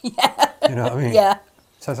 Yeah. You know what I mean? Yeah.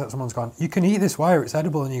 It says that someone's gone, you can eat this wire, it's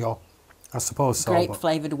edible, and you go, I suppose so. Grape But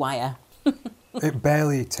flavoured wire. it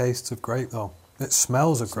barely tastes of grape though. It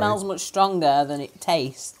smells of grape. Smells much stronger than it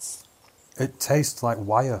tastes. It tastes like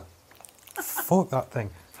wire. Fuck that thing.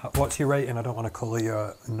 What's your rating? I don't want to colour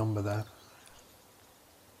your number there.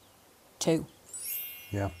 2.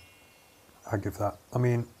 Yeah, I give that. I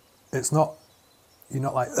mean, it's not. You're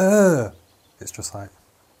not like, ugh. It's just like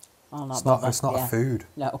I'll it's not not. It's not yeah. a food.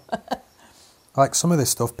 No. Like some of this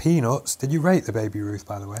stuff, peanuts. Did you rate the Baby Ruth,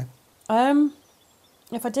 by the way?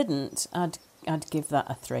 If I didn't, I'd give that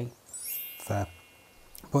a 3. Fair.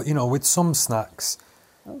 But with some snacks,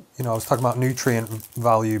 I was talking about nutrient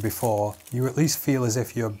value before. You at least feel as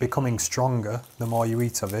if you're becoming stronger the more you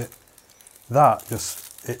eat of it. That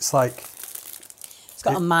just, it's like. It's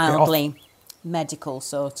got a mildly medical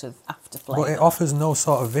sort of after flavour. But it offers no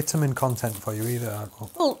sort of vitamin content for you either.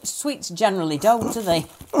 Well, sweets generally don't, do they?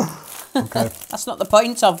 Okay. That's not the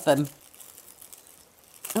point of them.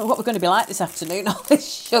 What we're going to be like this afternoon, all this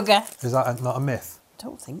sugar. Is that not a myth? I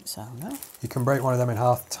don't think so, no. You can break one of them in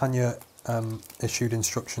half. Tanya issued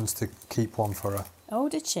instructions to keep one for her. Oh,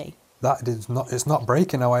 did she? That is not. It's not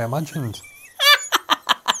breaking how I imagined.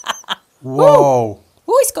 Whoa!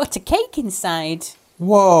 Oh, it's got a cake inside.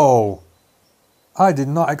 Whoa! I did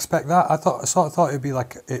not expect that. I sort of thought it'd be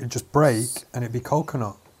like it'd just break and it'd be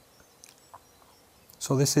coconut.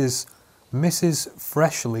 So this is Mrs.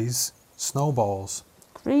 Freshley's snowballs.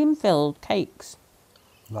 Cream-filled cakes.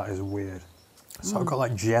 That is weird. It's sort of got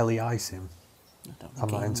like jelly icing. I'm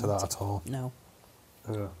not into that at all. No.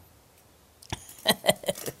 Ugh.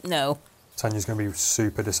 No. Tanya's going to be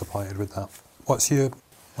super disappointed with that. What's your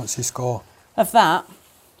What's your score? Of that,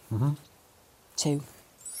 Mhm. 2.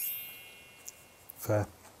 Fair.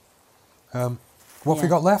 What have we Yeah.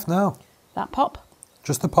 got left now? That pop.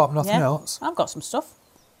 Just the pop, nothing Yeah. else? I've got some stuff.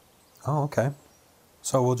 Oh, okay.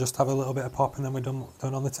 So we'll just have a little bit of pop and then we're done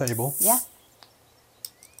on the table. Yeah.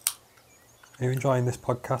 Are you enjoying this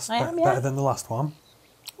podcast I am, yeah. better than the last one?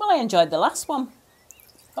 Well, I enjoyed the last one.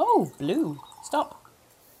 Oh, blue. Stop.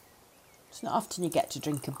 It's not often you get to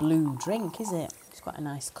drink a blue drink, is it? It's quite a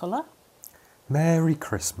nice colour. Merry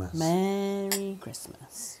Christmas. Merry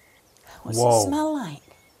Christmas. What's Whoa. it smell like?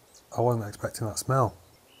 I wasn't expecting that smell.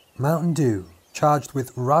 Mountain Dew, charged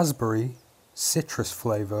with raspberry, citrus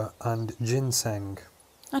flavour and ginseng.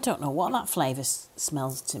 I don't know what that flavour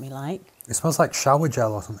smells to me like. It smells like shower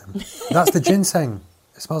gel or something. That's the ginseng.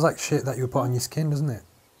 It smells like shit that you would put on your skin, doesn't it?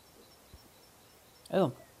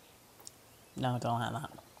 Oh. No, I don't like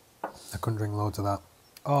that. I couldn't drink loads of that.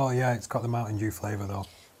 Oh yeah, it's got the Mountain Dew flavour though.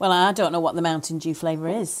 Well, I don't know what the Mountain Dew flavour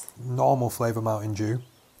is. Normal flavour Mountain Dew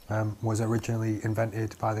was originally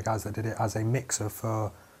invented by the guys that did it as a mixer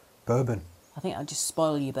for bourbon. I think I'll just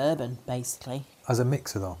spoil your bourbon, basically. As a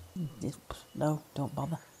mixer though. No, don't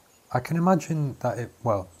bother. I can imagine that it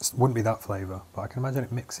wouldn't be that flavour, but I can imagine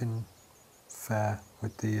it mixing fair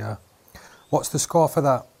with the... what's the score for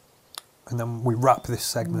that? And then we wrap this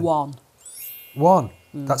segment. 1. 1?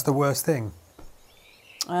 That's the worst thing?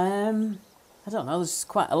 I don't know, there's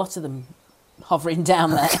quite a lot of them hovering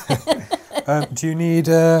down there. Do you need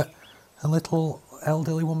a little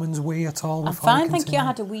elderly woman's wee at all? I'm before we fine, thank you. I continue?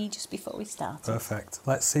 had a wee just before we started. Perfect.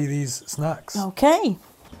 Let's see these snacks. Okay.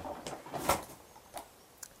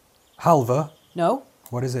 Halva. No.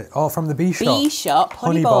 What is it? Oh, from the Bee Shop. Bee Shop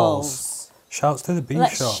honey balls. Shouts to the Bee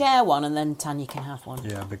Let's Shop. share one and then Tanya can have one.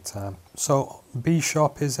 Yeah, big time. So, Bee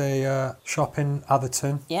Shop is a shop in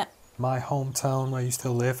Atherton, Yeah. my hometown where you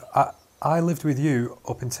still live. I lived with you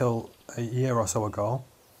up until a year or so ago.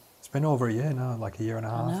 It's been over a year now, like a year and a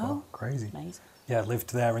half. I know. Crazy. Amazing. Yeah, I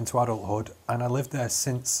lived there into adulthood, and I lived there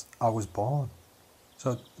since I was born.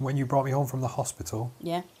 So when you brought me home from the hospital,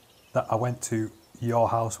 Yeah, that I went to your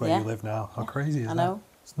house where Yeah. you live now. How crazy is I that? know.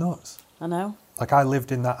 It's nuts. I know. Like I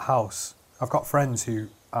lived in that house. I've got friends who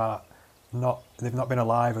are they've not been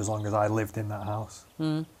alive as long as I lived in that house.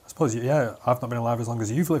 I suppose, yeah, I've not been alive as long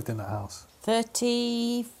as you've lived in that house.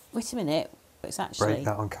 30... Wait a minute. It's actually... Break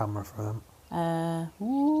that on camera for them.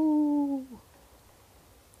 Ooh.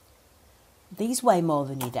 These weigh more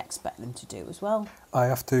than you'd expect them to do as well. I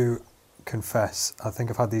have to confess, I think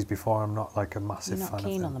I've had these before. I'm not like a massive You're not fan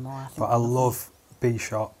keen of on them. them, or I think. But I love Bee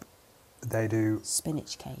Shop. They do...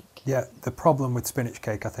 Spinach cake. Yeah, the problem with spinach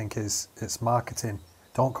cake, I think, is it's marketing.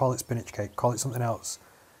 Don't call it spinach cake. Call it something else.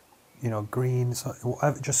 You know, green, so,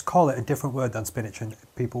 whatever. Just call it a different word than spinach, and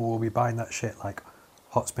people will be buying that shit like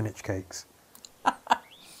hot spinach cakes.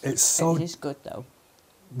 It's so... It is good though.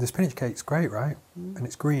 The spinach cake's great, right? And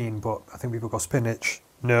it's green, but I think people go, spinach.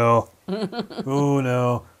 No. Oh,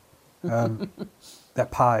 no. Their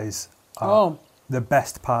pies are the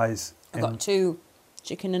best pies. I got 2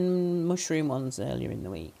 chicken and mushroom ones earlier in the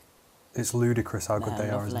week. It's ludicrous how good They're they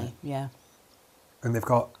are, isn't lovely. it? Yeah. And they've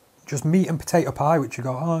got just meat and potato pie, which you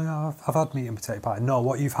go, oh, yeah, I've had meat and potato pie. No,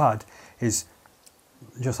 what you've had is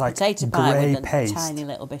just like Potato pie grey with a paste. tiny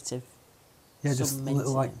little bit of Yeah, some just mint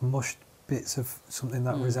little in like it. mushed bits of something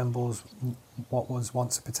that resembles what was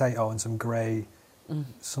once a potato, and some grey.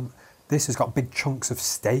 This has got big chunks of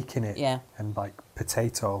steak in it. Yeah. And like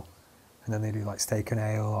potato, and then they do like steak and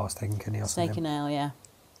ale or steak and kidney or steak something. and ale. Yeah.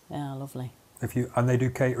 Yeah, lovely. And they do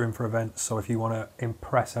catering for events. So if you want to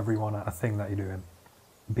impress everyone at a thing that you're doing,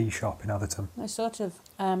 Bee Shop in Atherton. They're sort of.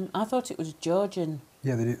 I thought it was Georgian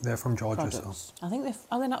Yeah, they're from Georgia, products. I think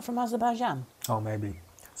are they not from Azerbaijan? so. Oh, maybe.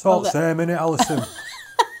 So Well, same innit, Alison.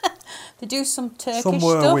 They do some Turkish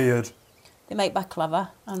Somewhere stuff. weird. They make baklava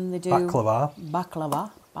and they do Baklava,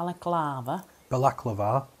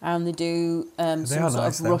 balaclava. and they do some are sort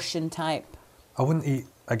nice, of them. Russian type. I wouldn't eat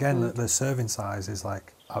again. The serving size is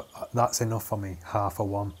like that's enough for me. Half a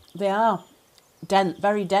one. They are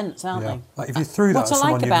very dense, aren't Yeah. they? Like if you threw that What at I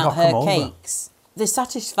someone, like you'd about knock them her over. cakes, they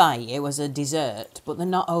satisfy you as a dessert, but they're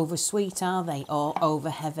not over sweet, are they, or over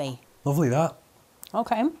heavy? Lovely that.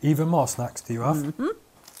 Okay. Even more snacks do you have?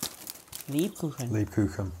 Lebkuchen.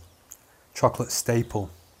 Lebkuchen. Chocolate staple.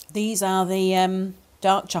 These are the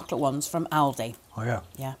dark chocolate ones from Aldi. Oh yeah.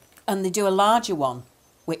 Yeah. And they do a larger one,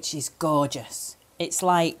 which is gorgeous. It's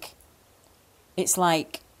like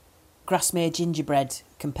Grasmere gingerbread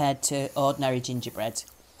compared to ordinary gingerbread.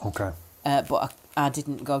 Okay. But I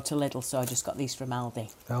didn't go to Lidl, so I just got these from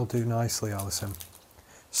Aldi. They'll do nicely, Alison.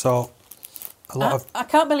 So, a lot of I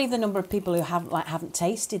can't believe the number of people who haven't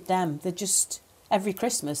tasted them. They're just Every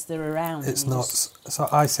Christmas they're around. It's and you nuts. So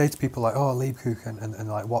I say to people like, oh, Lebkuchen, and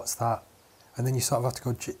like, what's that? And then you sort of have to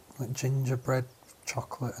go like gingerbread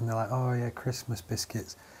chocolate, and they're like, oh yeah, Christmas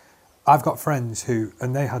biscuits. I've got friends who,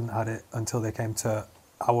 and they hadn't had it until they came to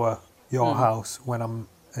your house when I'm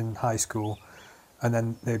in high school, and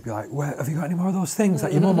then they'd be like, where have you got any more of those things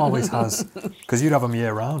that your mum always has? Because you'd have them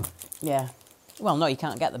year round. Yeah. Well, no, you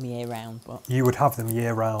can't get them year round, but You would have them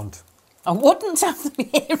year round. I wouldn't have them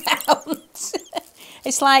year round.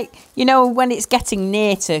 It's like, you know, when it's getting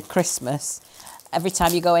near to Christmas, every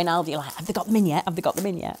time you go in Aldi, you're like, have they got them in yet? Have they got them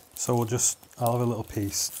in yet? So I'll have a little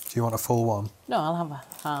piece. Do you want a full one? No, I'll have a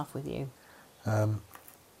half with you. There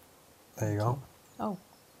you go. Oh.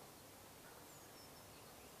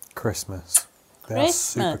 Christmas. They are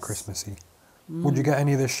super Christmas. Christmassy. Would you get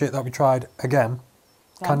any of this shit that we tried again?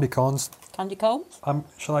 Yeah. Candy corns. Candy cones?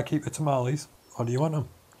 Shall I keep the tamales, or do you want them?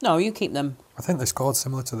 No, you keep them. I think they scored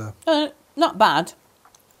similar to the, Not bad,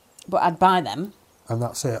 but I'd buy them. and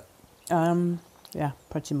that's it. Yeah,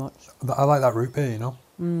 pretty much. I like that root beer, you know.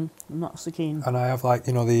 I'm not so keen. And I have like,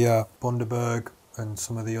 you know, the Bundaberg and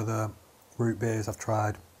some of the other root beers I've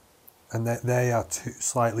tried, and they are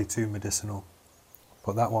slightly too medicinal.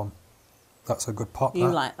 But that one, that's a good pop. You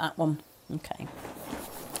like that one? Okay.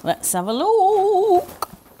 Let's have a look.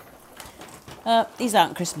 These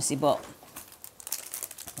aren't Christmassy, but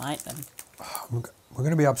I like them. We're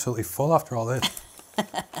going to be absolutely full after all this.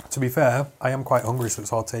 To be fair, I am quite hungry, so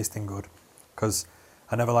it's all tasting good. Because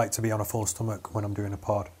I never like to be on a full stomach when I'm doing a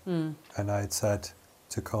pod. And I had said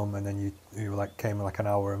to come, and then you like came like an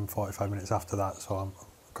hour and 45 minutes after that. So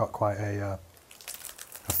I've got quite a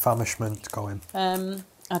famishment going.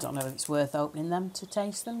 I don't know if it's worth opening them to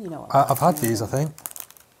taste them. You know what? I've had these, I think.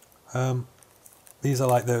 These are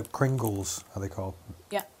like the Kringles, are they called?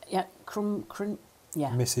 Yeah. Yeah.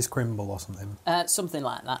 Mrs. Crimble or something. Something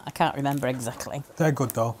like that. I can't remember exactly. They're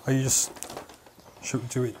good though. Are you just...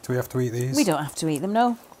 Do we have to eat these? We don't have to eat them,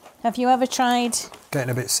 no. Have you ever tried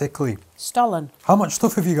Getting a bit sickly. Stollen? How much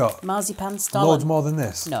stuff have you got? Marzipan stollen? Loads more than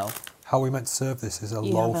this? No. How are we meant to serve this? Is a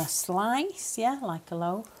You loaf? have a slice, yeah, like a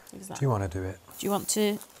loaf. Exactly. Do you want to do it? Do you want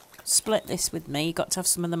to split this with me? You've got to have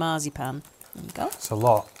some of the marzipan. There you go. It's a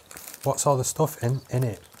lot. What's all the stuff in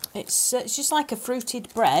it? It's just like a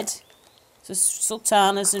fruited bread. So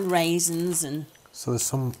sultanas and raisins and... So there's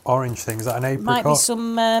some orange things. Is that an apricot? Might be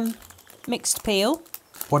some mixed peel.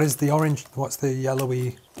 What is the orange? What's the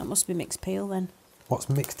yellowy? That must be mixed peel then. What's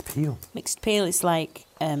mixed peel? Mixed peel is like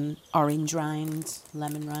orange rind,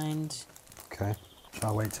 lemon rind. Okay. Shall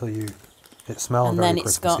I wait till you... It smells And very then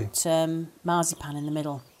it's Christmassy. got marzipan in the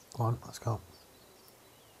middle. Go on, let's go.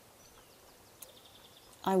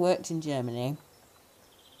 I worked in Germany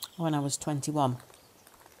when I was 21.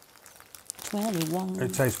 21.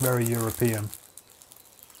 It tastes very European.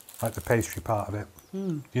 Like the pastry part of it.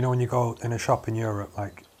 You know when you go in a shop in Europe,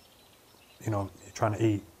 like, you know, you're trying to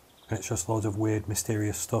eat, and it's just loads of weird,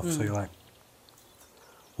 mysterious stuff, so you're like,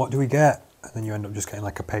 what do we get? And then you end up just getting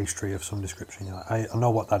like a pastry of some description. You're like, I know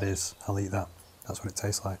what that is, I'll eat that. That's what it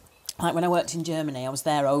tastes like. Like when I worked in Germany, I was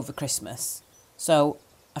there over Christmas. So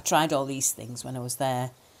I tried all these things when I was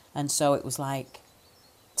there. And so it was like,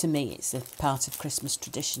 to me, it's a part of Christmas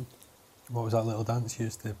tradition. What was that little dance you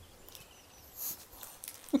used to?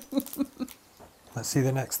 Let's see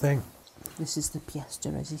the next thing. This is the pièce de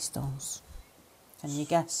résistance. Can you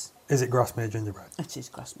guess? Is it Grassmere gingerbread? It is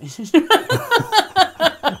Grassmere.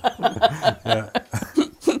 Yeah.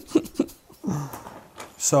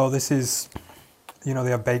 So this is, you know,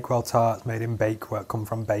 they have Bakewell tarts made in Bakewell, come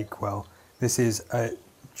from Bakewell. This is a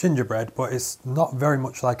gingerbread, but it's not very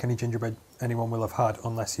much like any gingerbread anyone will have had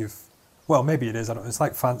unless you've... Well, maybe it is. I don't know. It's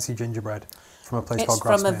like fancy gingerbread from a place called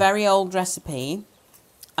Grassmere. It's from a very old recipe,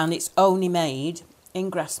 and it's only made in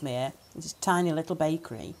Grassmere. It's a tiny little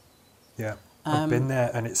bakery. Yeah. I've been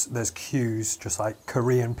there, and there's queues, just like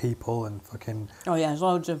Korean people and fucking... Oh yeah, there's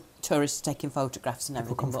loads of tourists taking photographs and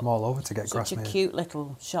everything. People come from all over to get such Grassmere. a cute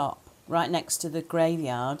little shop right next to the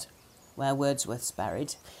graveyard where Wordsworth's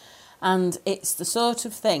buried. And it's the sort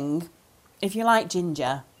of thing, if you like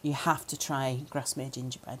ginger, you have to try Grassmere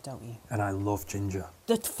gingerbread, don't you? And I love ginger.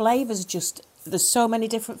 The flavours just... There's so many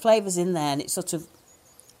different flavours in there, and it sort of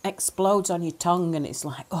explodes on your tongue, and it's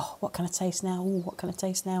like, oh, what can I taste now? Oh, what can I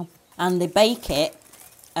taste now? And they bake it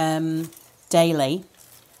daily,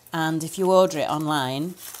 and if you order it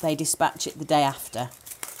online, they dispatch it the day after,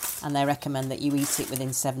 and they recommend that you eat it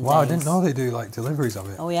within 7 days. Wow, I didn't know they do like deliveries of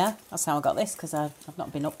it. Oh yeah, that's how I got this, because I've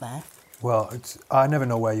not been up there. Well, I never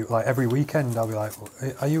know where you... Like, every weekend I'll be like,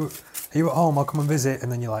 are you at home? I'll come and visit.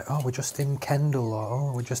 And then you're like, oh, we're just in Kendal, or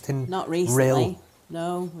oh, we're just in Not recently. Rhyl.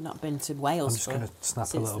 No, we've not been to Wales I'm just going to snap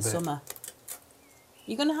since a little the bit. summer.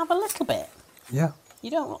 You're going to have a little bit. Yeah.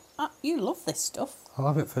 You love this stuff. I'll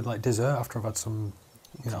have it for like dessert after I've had some,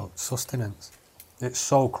 sustenance. It's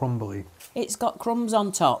so crumbly. It's got crumbs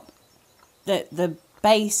on top. The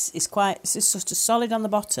base is it's sort of solid on the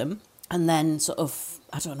bottom, and then sort of,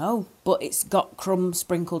 I don't know, but it's got crumbs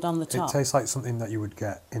sprinkled on the top. It tastes like something that you would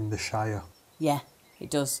get in the Shire. Yeah, it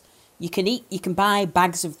does. You can buy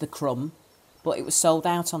bags of the crumb, but it was sold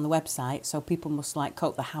out on the website, so people must like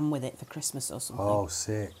coat the ham with it for Christmas or something. Oh,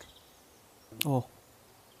 sick. Oh.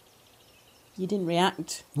 You didn't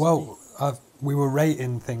react. Well, we were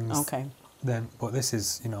rating things Okay. then, but this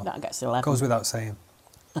is, That gets 11. goes without saying.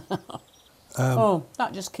 That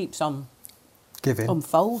just keeps on Giving.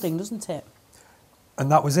 unfolding, doesn't it?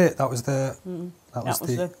 And that was it. That was the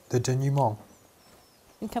the denouement.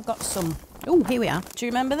 I think I've got some. Oh, here we are. Do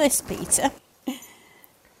you remember this, Peter?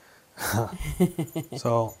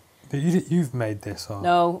 So, you've made this, or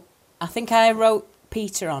No, I think I wrote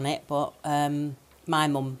Peter on it, but my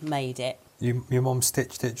mum made it. your mum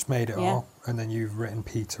stitched made it Yeah. all, and then you've written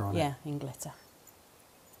Peter on it. Yeah, in glitter.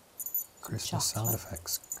 Christmas sound Chocolate.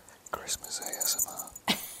 effects. Christmas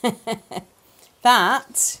ASMR.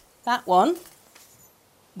 That one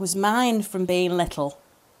was mine from being little.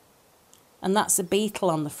 And that's a beetle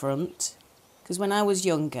on the front. Because when I was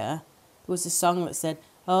younger, there was a song that said,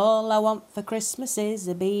 all I want for Christmas is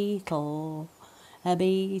a beetle,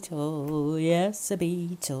 yes, a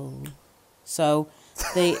beetle. So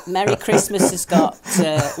the Merry Christmas has got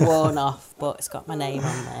worn off, but it's got my name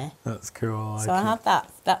on there. That's cool. So I had that.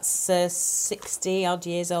 That's 60 odd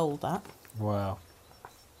years old, that. Wow.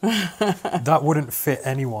 That wouldn't fit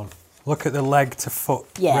anyone. Look at the leg to foot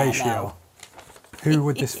Yeah, ratio. no. Who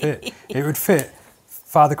would this fit? It would fit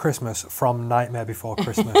Father Christmas from Nightmare Before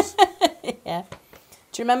Christmas. Yeah.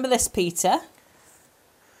 Do you remember this, Peter?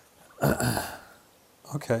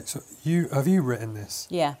 Okay, so have you written this?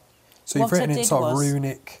 Yeah. So you've What I written in did sort of was-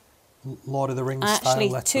 runic Lord of the Rings I style actually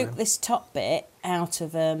lettering. took this top bit out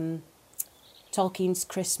of Tolkien's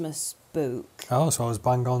Christmas book. Oh, so I was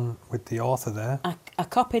bang on with the author there. I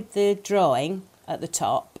copied the drawing at the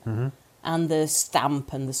top Mm-hmm. and the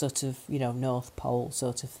stamp and the sort of, North Pole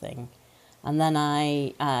sort of thing. And then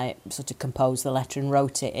I sort of composed the letter and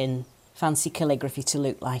wrote it in fancy calligraphy to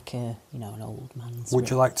look like an old man's. Would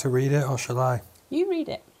you like to read it, or shall I? You read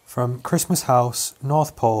it. From Christmas House,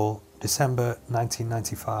 North Pole, December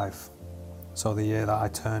 1995. So the year that I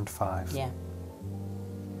turned 5. Yeah.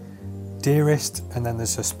 Dearest, and then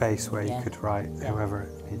there's a space where Yeah. you could write Yeah. whoever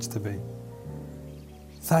it needs to be.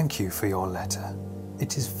 Thank you for your letter.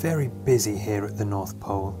 It is very busy here at the North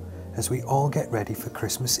Pole as we all get ready for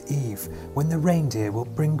Christmas Eve, when the reindeer will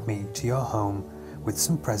bring me to your home with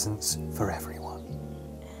some presents for everyone.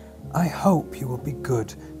 I hope you will be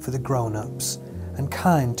good for the grown-ups and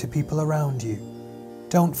kind to people around you.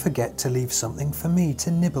 Don't forget to leave something for me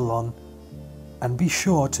to nibble on, and be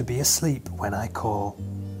sure to be asleep when I call.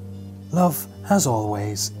 Love, as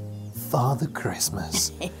always, Father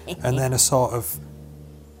Christmas. And then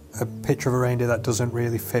a picture of a reindeer that doesn't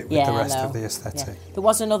really fit with the rest of the aesthetic. Yeah. There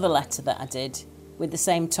was another letter that I did with the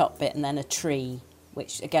same top bit and then a tree,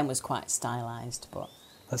 which again was quite stylised. But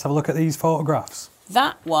Let's have a look at these photographs.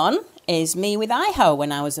 that one is me with Iho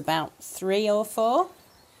when I was about 3 or 4.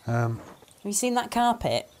 Have you seen that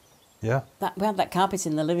carpet? Yeah. We had that carpet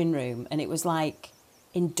in the living room, and it was like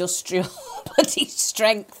industrial bloody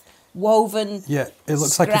strength, woven. Yeah, it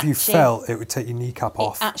looks like if you scratchy. fell, it would take your kneecap It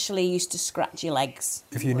off. actually used to scratch your legs.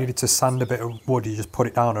 If you needed to sand a bit of wood, you just put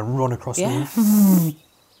it down and run across the Yeah. roof.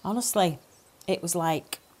 Honestly, it was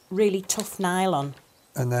like really tough nylon.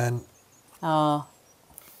 And then, Oh,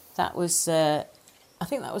 that was, I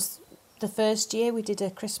think that was the first year we did a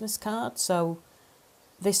Christmas card. So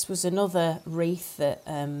this was another wreath that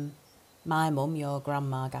my mum, your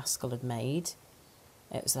grandma Gaskell, had made.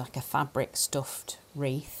 It was like a fabric stuffed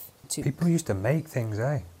wreath. To people used to make things,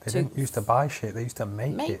 eh? They didn't used to buy shit, they used to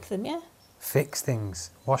make make it. them, yeah. Fix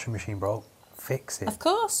things. Washing machine broke. Fix it. Of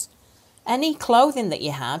course. Any clothing that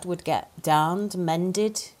you had would get darned,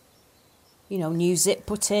 mended, new zip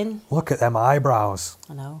put in. Look at them eyebrows.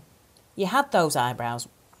 I know. You had those eyebrows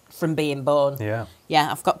from being born. Yeah. Yeah,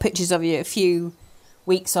 I've got pictures of you a few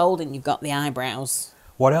weeks old and you've got the eyebrows.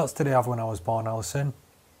 What else did I have when I was born, Alison?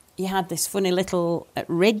 You had this funny little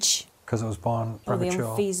ridge. Because I was born Or the premature.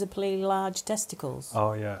 unfeasibly large testicles.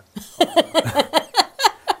 Oh, yeah.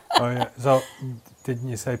 Oh, yeah. So, didn't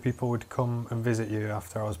you say people would come and visit you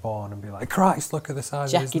after I was born and be like, Christ, look at the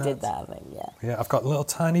size of his Jackie did nuts." that, I think, yeah. Yeah, I've got little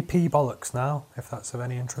tiny pea bollocks now, if that's of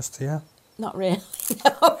any interest to you. Not really,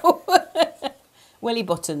 no. Willy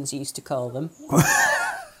buttons used to call them.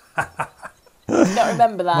 Don't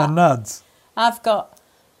remember My that? nads. I've got,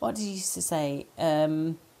 what did you used to say?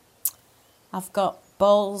 I've got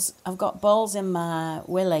balls in my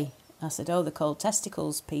willy. I said, oh, they're called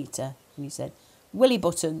testicles, Peter. And you said, willy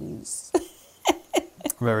buttons.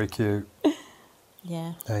 Very cute.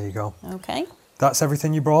 Yeah. There you go. Okay. That's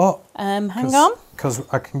everything you brought? Hang on. Because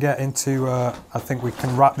I can get into, I think we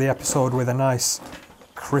can wrap the episode with a nice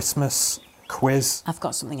Christmas quiz. I've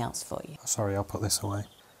got something else for you. Sorry, I'll put this away.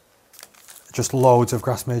 Just loads of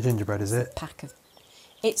Grassmere gingerbread, is it?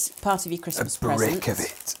 It's part of your Christmas A brick present. of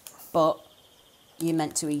it. But you're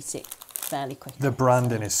meant to eat it fairly quickly. The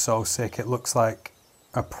branding is so sick. It looks like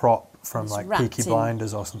a prop from It's like wrapped Peaky in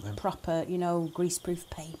Blinders or something. Proper, greaseproof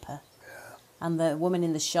paper. Yeah. And the woman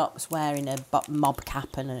in the shop's wearing a mob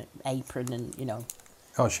cap and an apron and,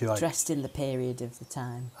 Oh, she like dressed in the period of the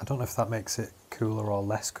time. I don't know if that makes it cooler or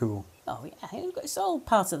less cool. Oh, yeah. It's all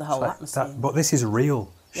part of the whole atmosphere. But this is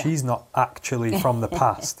real. Yeah. She's not actually from the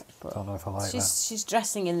past. I don't know if I like that. She's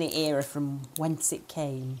dressing in the era from whence it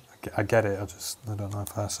came. I get it. I don't know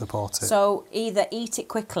if I support it. So either eat it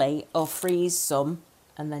quickly or freeze some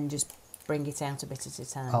and then just bring it out a bit at a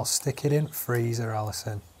time. I'll stick it in freezer,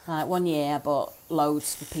 Alison. Like one year I bought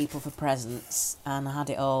loads for people for presents and I had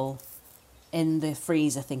it all in the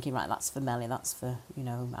freezer thinking, right, that's for Melly, that's for,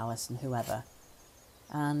 Alison, whoever.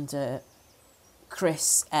 And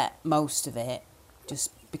Chris ate most of it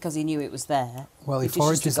just because he knew it was there. Well, he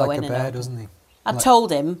forages like a bear, doesn't he? I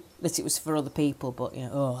told him that it was for other people, but,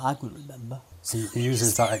 I couldn't remember. He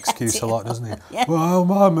uses that excuse a lot, doesn't he? Yeah.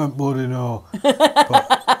 Well, I meant bloody no.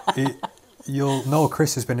 But you'll know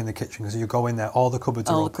Chris has been in the kitchen because you go in there, all the cupboards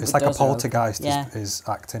are up. It's like a poltergeist is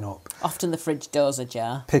acting up. Often the fridge doors are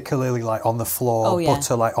ajar. Piccalilli like on the floor,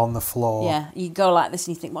 butter like on the floor. Yeah, you go like this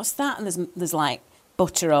and you think, what's that? And there's like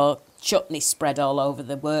butter or chutney spread all over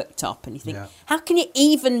the worktop and you think, how can you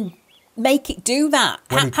even make it do that?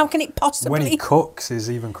 How can it possibly? When he cooks is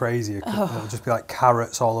even crazier. It'll just be like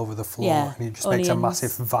carrots all over the floor and he just makes a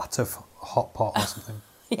massive vat of hot pot or something.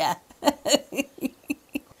 Yeah.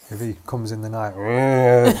 If he comes in the night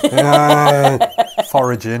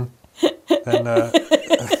foraging, then...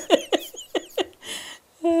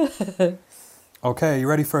 Okay, you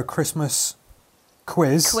ready for a Christmas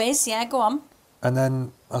quiz? Quiz, yeah, go on. And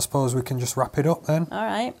then I suppose we can just wrap it up then. All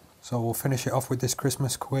right. So we'll finish it off with this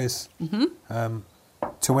Christmas quiz. Mm-hmm.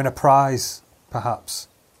 To win a prize, perhaps.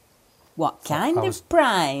 What kind of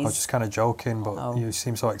prize? I was just kind of joking, but you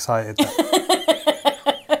seem so excited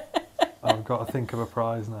that I've got to think of a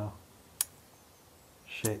prize now.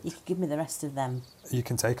 Shit. You can give me the rest of them. You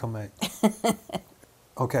can take them, mate.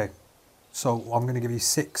 Okay. So I'm going to give you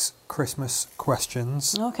 6 Christmas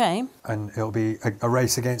questions. Okay. And it'll be a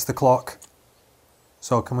race against the clock.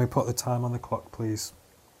 So can we put the time on the clock, please?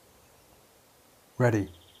 Ready?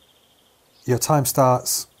 Your time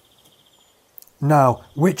starts now.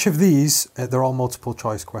 Which of these, they're all multiple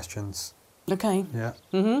choice questions. Okay. Yeah.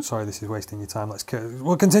 Mm-hmm. Sorry, this is wasting your time.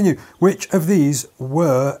 We'll continue. Which of these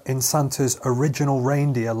were in Santa's original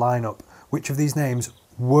reindeer lineup? Which of these names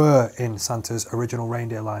were in Santa's original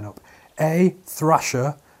reindeer lineup? A.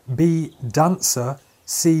 Thrasher. B. Dancer.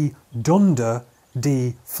 C. Dunder.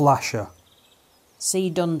 D. Flasher. C.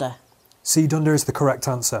 Dunder. C. Dunder is the correct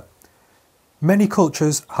answer. Many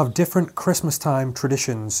cultures have different Christmas time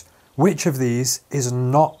traditions. Which of these is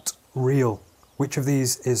not real? Which of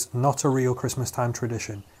these is not a real Christmas time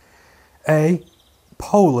tradition? A.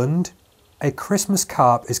 Poland. A Christmas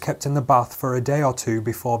carp is kept in the bath for a day or two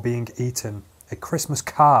before being eaten. A Christmas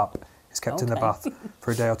carp is kept in the bath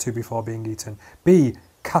for a day or two before being eaten. B.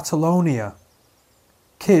 Catalonia.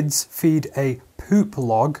 Kids feed a poop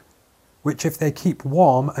log, which if they keep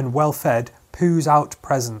warm and well fed, poos out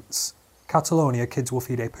presents. Catalonia, kids will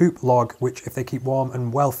feed a poop log, which if they keep warm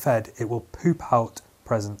and well fed, it will poop out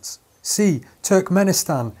presents. C.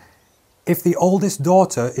 Turkmenistan. If the oldest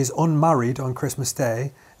daughter is unmarried on Christmas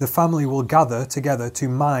Day, the family will gather together to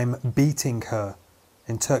mime beating her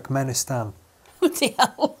in Turkmenistan. What the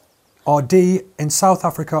hell? Or D. In South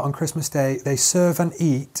Africa on Christmas Day, they serve and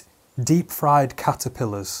eat deep-fried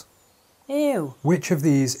caterpillars. Ew. Which of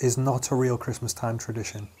these is not a real Christmas time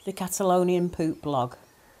tradition? The Catalonian poop log.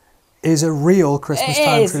 Is a real Christmas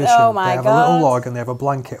time tradition. Oh my they have God. a little log and they have a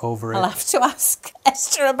blanket over it. I'll have to ask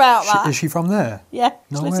Esther about that. Is she from there? Yeah,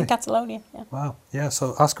 No she lives way. in Catalonia. Yeah. Wow. Yeah,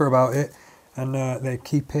 so ask her about it and they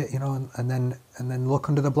keep it, and then look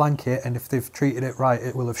under the blanket and if they've treated it right,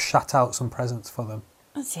 it will have shut out some presents for them.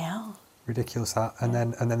 Bloody hell. Ridiculous that. And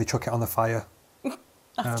then they chuck it on the fire.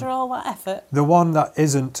 After all that effort. The one that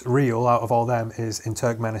isn't real out of all them is in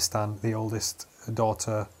Turkmenistan, the oldest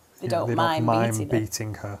daughter. They don't mime beating her.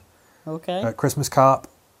 beating her. Okay. Christmas carp,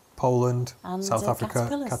 Poland, And, South Africa,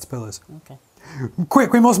 caterpillars. Okay.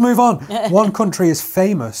 Quick, we must move on. One country is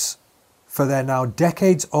famous for their now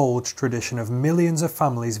decades-old tradition of millions of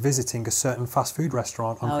families visiting a certain fast food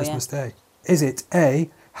restaurant on Christmas Day. Is it A,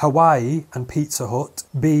 Hawaii and Pizza Hut,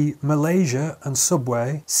 B, Malaysia and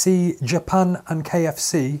Subway, C, Japan and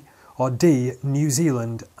KFC, or D, New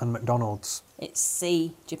Zealand and McDonald's? It's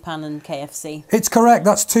C, Japan and KFC. It's correct,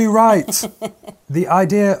 that's 2 right. The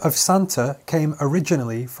idea of Santa came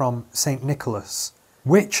originally from St. Nicholas.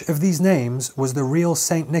 Which of these names was the real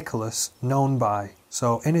St. Nicholas known by?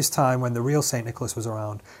 So in his time when the real St. Nicholas was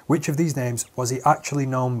around, which of these names was he actually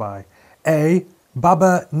known by? A,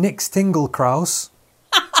 Baba Nixtingle-Kraus.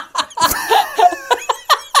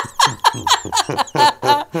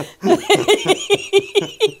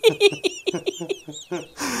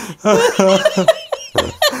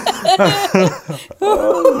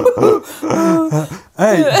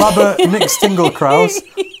 A, Baba Nixtingle-Kraus.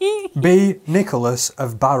 B, Nicholas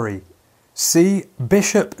of Barry. C,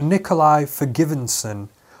 Bishop Nikolai Forgivenson.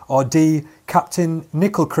 Or D, Captain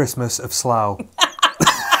Nickel Christmas of Slough.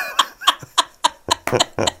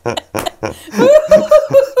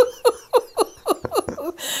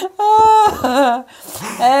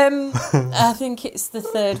 I think it's the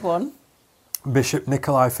third one. Bishop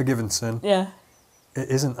Nikolai Forgivenson. Yeah. It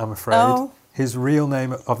isn't, I'm afraid. Oh. His real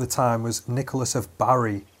name of the time was Nicholas of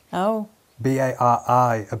Bari. Oh. Bari,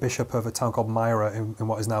 a bishop of a town called Myra in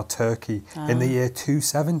what is now Turkey, in the year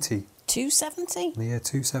 270. 270? In the year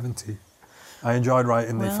 270. I enjoyed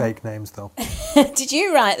writing the fake names, though. Did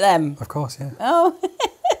you write them? Of course, yeah. Oh.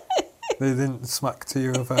 They didn't smack to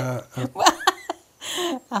you of a...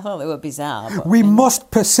 I thought they were bizarre. But We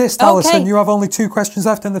must persist, Alison. Okay. You have only 2 questions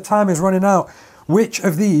left and the time is running out. Which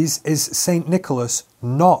of these is St. Nicholas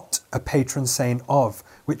not a patron saint of?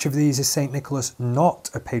 Which of these is St. Nicholas not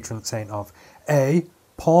a patron saint of? A,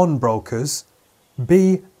 pawnbrokers.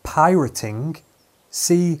 B, pirating.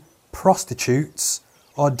 C, prostitutes.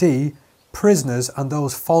 Or D, prisoners and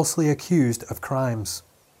those falsely accused of crimes.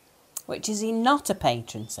 Which is he not a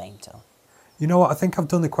patron saint of? You know what? I think I've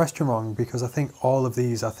done the question wrong because I think all of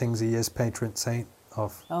these are things he is patron saint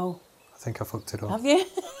of. Oh. I think I fucked it up. Have you?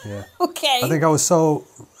 Yeah. Okay. I think I was so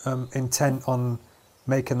intent on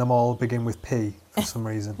making them all begin with P for some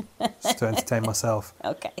reason, just to entertain myself.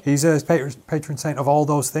 Okay. He's a patron saint of all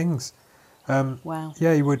those things. Wow.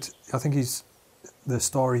 Yeah, he would. I think the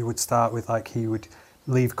story would start with like he would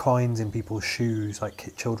leave coins in people's shoes,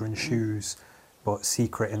 like children's shoes, but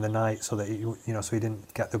secret in the night, so that so he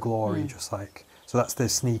didn't get the glory. Just like so, that's the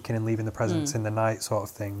sneaking and leaving the presents in the night sort of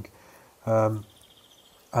thing.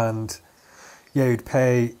 And yeah, he'd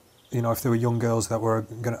pay. If there were young girls that were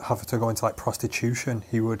going to have to go into like prostitution,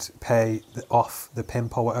 he would pay off the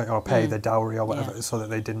pimp or pay the dowry or whatever, so that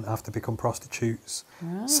they didn't have to become prostitutes.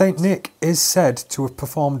 Right. Saint Nick is said to have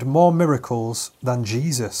performed more miracles than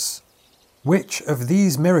Jesus. Which of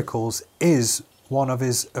these miracles is one of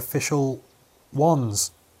his official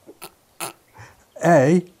ones?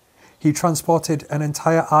 A, he transported an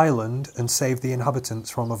entire island and saved the inhabitants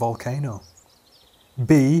from a volcano.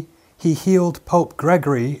 B, he healed Pope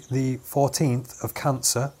Gregory the 14th of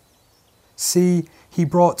cancer. C, he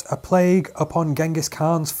brought a plague upon Genghis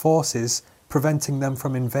Khan's forces, preventing them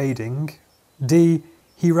from invading. D,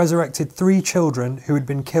 he resurrected 3 children who had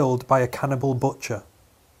been killed by a cannibal butcher.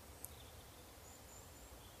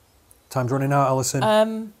 Time's running out,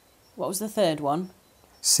 Alison. What was the third one?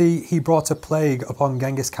 C, he brought a plague upon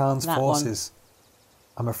Genghis Khan's That forces.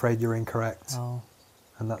 I'm afraid you're incorrect. Oh.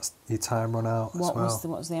 And that's your time run out as well.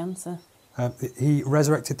 What was the answer? He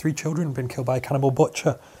resurrected 3 children who'd been killed by a cannibal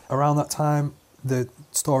butcher. Around that time, the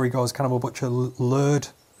story goes, cannibal butcher lured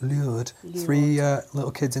 3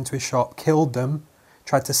 little kids into his shop, killed them,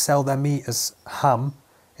 tried to sell their meat as ham.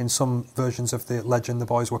 In some versions of the legend, the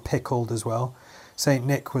boys were pickled as well. Saint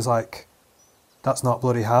Nick was like, that's not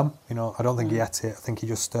bloody ham. I don't think he ate it. I think he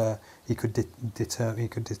just he could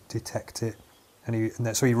detect it, and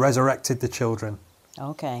so he resurrected the children.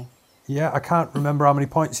 Okay. Yeah, I can't remember how many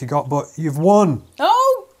points you got, but you've won.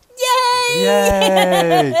 Oh,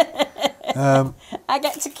 yay! Yay! I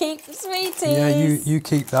get to keep the sweeties. Yeah, you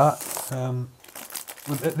keep that.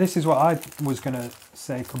 This is what I was going to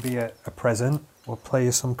say could be a present. We'll play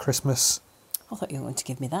you some Christmas. I thought you were going to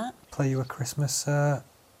give me that. Play you a Christmas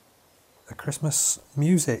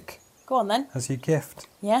music. Go on then. As your gift.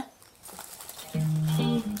 Yeah.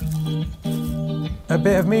 A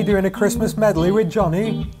bit of me doing a Christmas medley with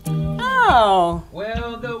Johnny. Oh.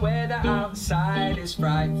 Well, the weather outside is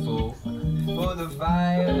frightful, for the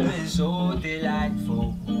fire is so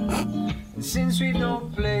delightful. Since we've no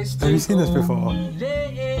place to Have you seen this go, before?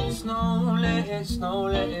 let it snow, let it snow,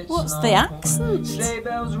 let it What's snow. the accent? Sleigh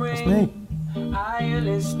bells ring. It's me. Are you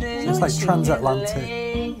listening? It's like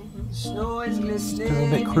transatlantic. Snow is glistening.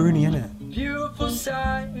 It's a bit croony, isn't it? Beautiful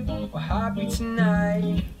sight. We're happy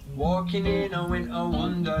tonight. Walking in a winter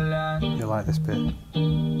wonderland. You like this bit?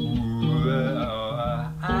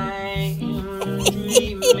 I'm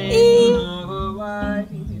dreaming of a white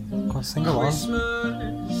Go on, sing along.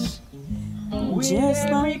 Christmas. Just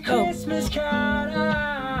Every like Christmas card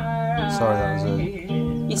Sorry, that was a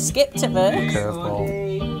You skipped a verse. curveball.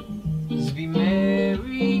 Be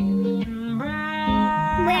merry and bright.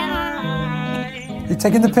 You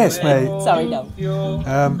taking the piss, mate? Sorry, no.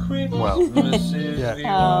 Well, yeah.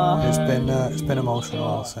 Oh. It's been emotional,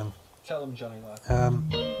 Alison. Tell them Johnny Live.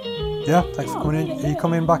 Yeah, thanks for coming in. Are you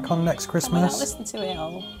coming back on next Can we not Christmas? listen to it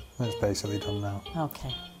all? It's basically done now.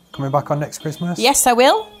 Okay. Coming back on next Christmas? Yes, I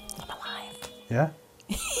will. I'm alive. Yeah?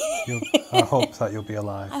 I hope that you'll be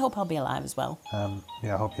alive. I hope I'll be alive as well.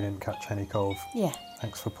 Yeah, I hope you didn't catch any cove. Yeah.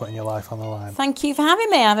 Thanks for putting your life on the line. Thank you for having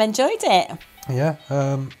me. I've enjoyed it. Yeah,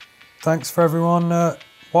 thanks for everyone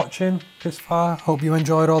watching this far. Hope you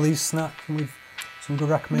enjoyed all these snacks and we've some good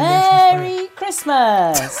recommendations for you. Merry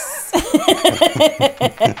Christmas.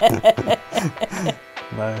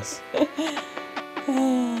 Nice.